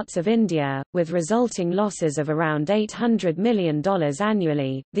some parts of India, with resulting losses of around $800 million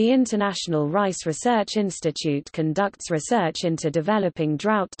annually. The International Rice Research Institute conducts research into developing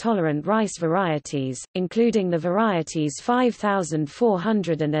drought-tolerant rice varieties, including the varieties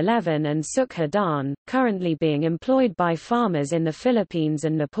 5411 and Sukha Dhan, currently being employed by farmers in the Philippines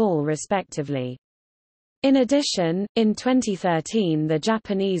and Nepal respectively. In addition, in 2013 the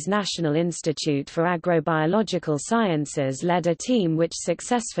Japanese National Institute for Agrobiological Sciences led a team which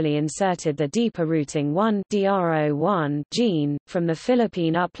successfully inserted the deeper-rooting 1 gene, from the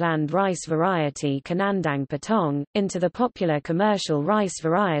Philippine upland rice variety Canandang Patong, into the popular commercial rice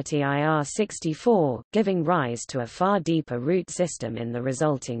variety IR64, giving rise to a far deeper root system in the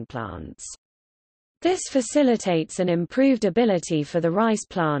resulting plants. This facilitates an improved ability for the rice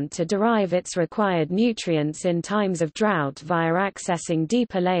plant to derive its required nutrients in times of drought via accessing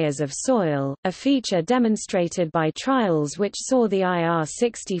deeper layers of soil, a feature demonstrated by trials which saw the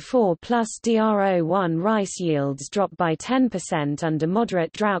IR64 plus DR01 rice yields drop by 10% under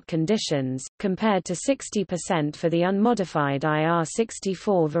moderate drought conditions, compared to 60% for the unmodified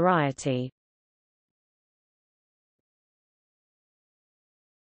IR64 variety.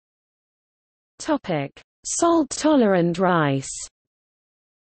 Salt-tolerant rice.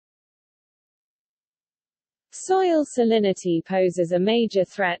 Soil salinity poses a major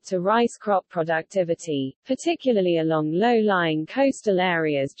threat to rice crop productivity, particularly along low-lying coastal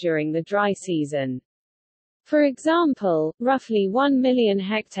areas during the dry season. For example, roughly 1 million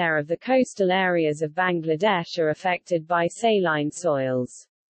hectares of the coastal areas of Bangladesh are affected by saline soils.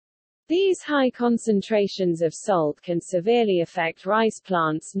 These high concentrations of salt can severely affect rice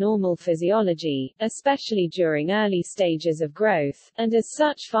plants' normal physiology, especially during early stages of growth, and as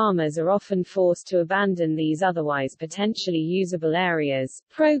such farmers are often forced to abandon these otherwise potentially usable areas.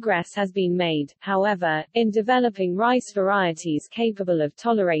 Progress has been made, however, in developing rice varieties capable of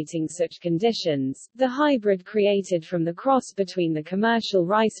tolerating such conditions. The hybrid created from the cross between the commercial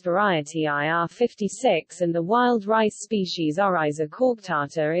rice variety IR56 and the wild rice species Oryza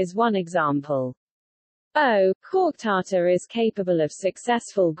corctata is one example. Corctata is capable of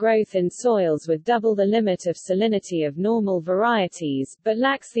successful growth in soils with double the limit of salinity of normal varieties, but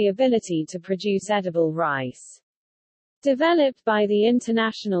lacks the ability to produce edible rice. Developed by the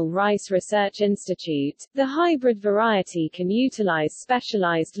International Rice Research Institute, the hybrid variety can utilize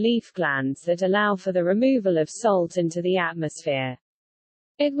specialized leaf glands that allow for the removal of salt into the atmosphere.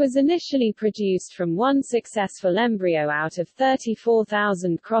 It was initially produced from one successful embryo out of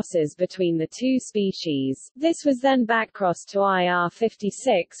 34,000 crosses between the two species. This was then backcrossed to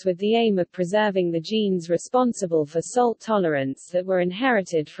IR56 with the aim of preserving the genes responsible for salt tolerance that were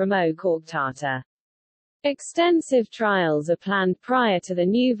inherited from O. corctata. Extensive trials are planned prior to the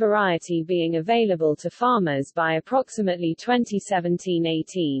new variety being available to farmers by approximately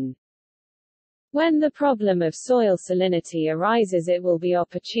 2017-18. When the problem of soil salinity arises, it will be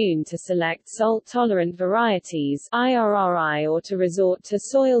opportune to select salt-tolerant varieties (IRRI) or to resort to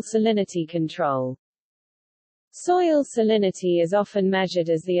soil salinity control. Soil salinity is often measured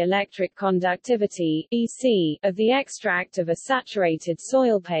as the electric conductivity (EC) of the extract of a saturated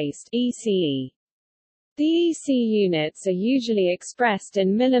soil paste (ECE). The EC units are usually expressed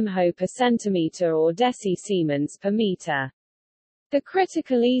in millimho per centimeter or deci-Siemens per meter. The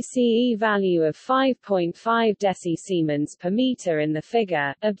critical ECE value of 5.5 deci-Siemens per meter in the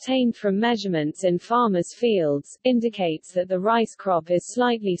figure, obtained from measurements in farmers' fields, indicates that the rice crop is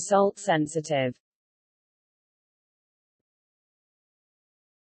slightly salt-sensitive.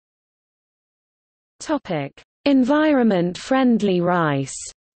 Topic: Environment-friendly rice.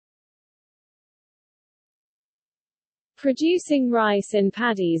 Producing rice in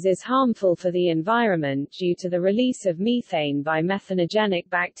paddies is harmful for the environment due to the release of methane by methanogenic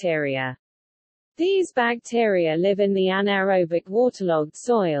bacteria. These bacteria live in the anaerobic waterlogged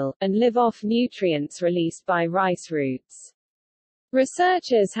soil, and live off nutrients released by rice roots.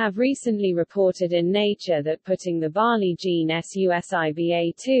 Researchers have recently reported in Nature that putting the barley gene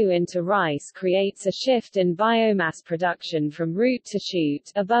SUSIBA2 into rice creates a shift in biomass production from root to shoot.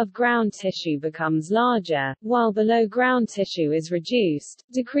 Above ground tissue becomes larger, while below ground tissue is reduced,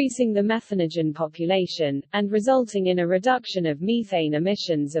 decreasing the methanogen population, and resulting in a reduction of methane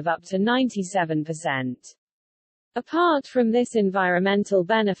emissions of up to 97%. Apart from this environmental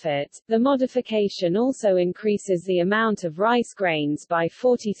benefit, the modification also increases the amount of rice grains by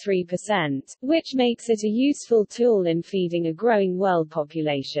 43%, which makes it a useful tool in feeding a growing world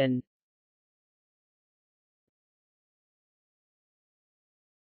population.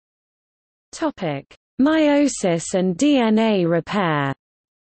 Topic: Meiosis and DNA repair.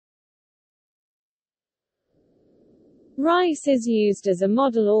 Rice is used as a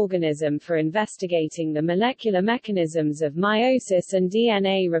model organism for investigating the molecular mechanisms of meiosis and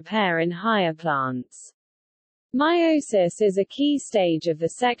DNA repair in higher plants. Meiosis is a key stage of the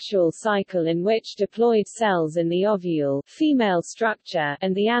sexual cycle in which diploid cells in the ovule female structure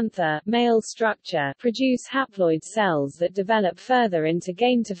and the anther male structure produce haploid cells that develop further into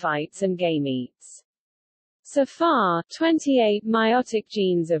gametophytes and gametes. So far, 28 meiotic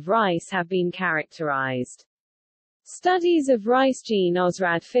genes of rice have been characterized. Studies of rice gene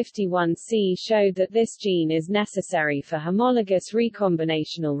OSRAD51C showed that this gene is necessary for homologous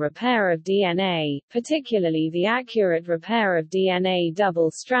recombinational repair of DNA, particularly the accurate repair of DNA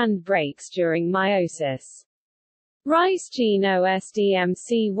double-strand breaks during meiosis. Rice gene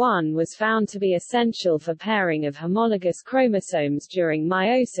OSDMC1 was found to be essential for pairing of homologous chromosomes during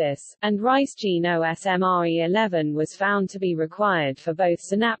meiosis, and rice gene OSMRE11 was found to be required for both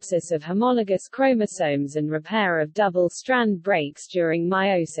synapsis of homologous chromosomes and repair of double-strand breaks during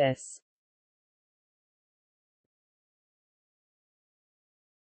meiosis.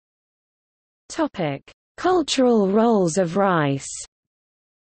 Topic: Cultural roles of rice.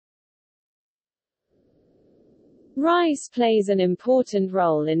 Rice plays an important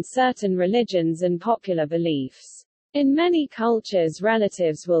role in certain religions and popular beliefs. In many cultures,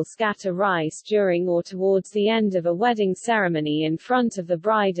 relatives will scatter rice during or towards the end of a wedding ceremony in front of the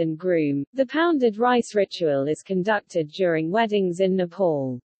bride and groom. The pounded rice ritual is conducted during weddings in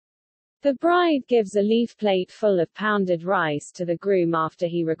Nepal. The bride gives a leaf plate full of pounded rice to the groom after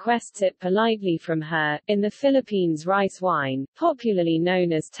he requests it politely from her. In the Philippines, rice wine, popularly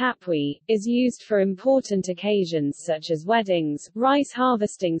known as tapui, is used for important occasions such as weddings, rice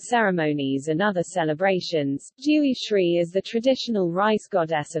harvesting ceremonies and other celebrations. Dewi Sri is the traditional rice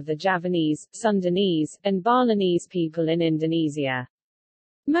goddess of the Javanese, Sundanese, and Balinese people in Indonesia.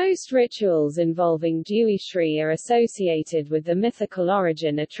 Most rituals involving Dewi Sri are associated with the mythical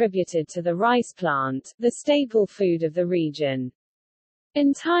origin attributed to the rice plant, the staple food of the region.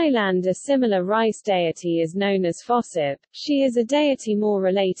 In Thailand, a similar rice deity is known as Phosip. She is a deity more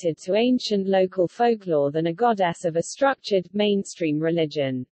related to ancient local folklore than a goddess of a structured, mainstream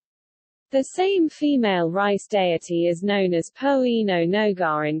religion. The same female rice deity is known as Po Ino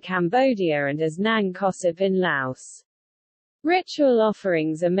Noga in Cambodia and as Nang Kosip in Laos. Ritual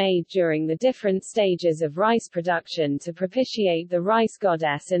offerings are made during the different stages of rice production to propitiate the rice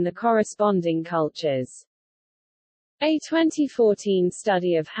goddess in the corresponding cultures. A 2014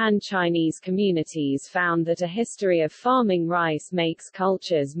 study of Han Chinese communities found that a history of farming rice makes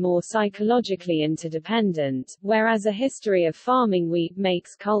cultures more psychologically interdependent, whereas a history of farming wheat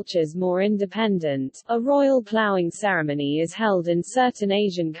makes cultures more independent. A royal ploughing ceremony is held in certain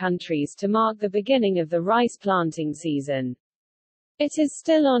Asian countries to mark the beginning of the rice planting season. It is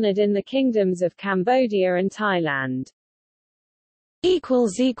still honored in the kingdoms of Cambodia and Thailand.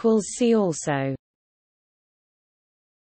 See also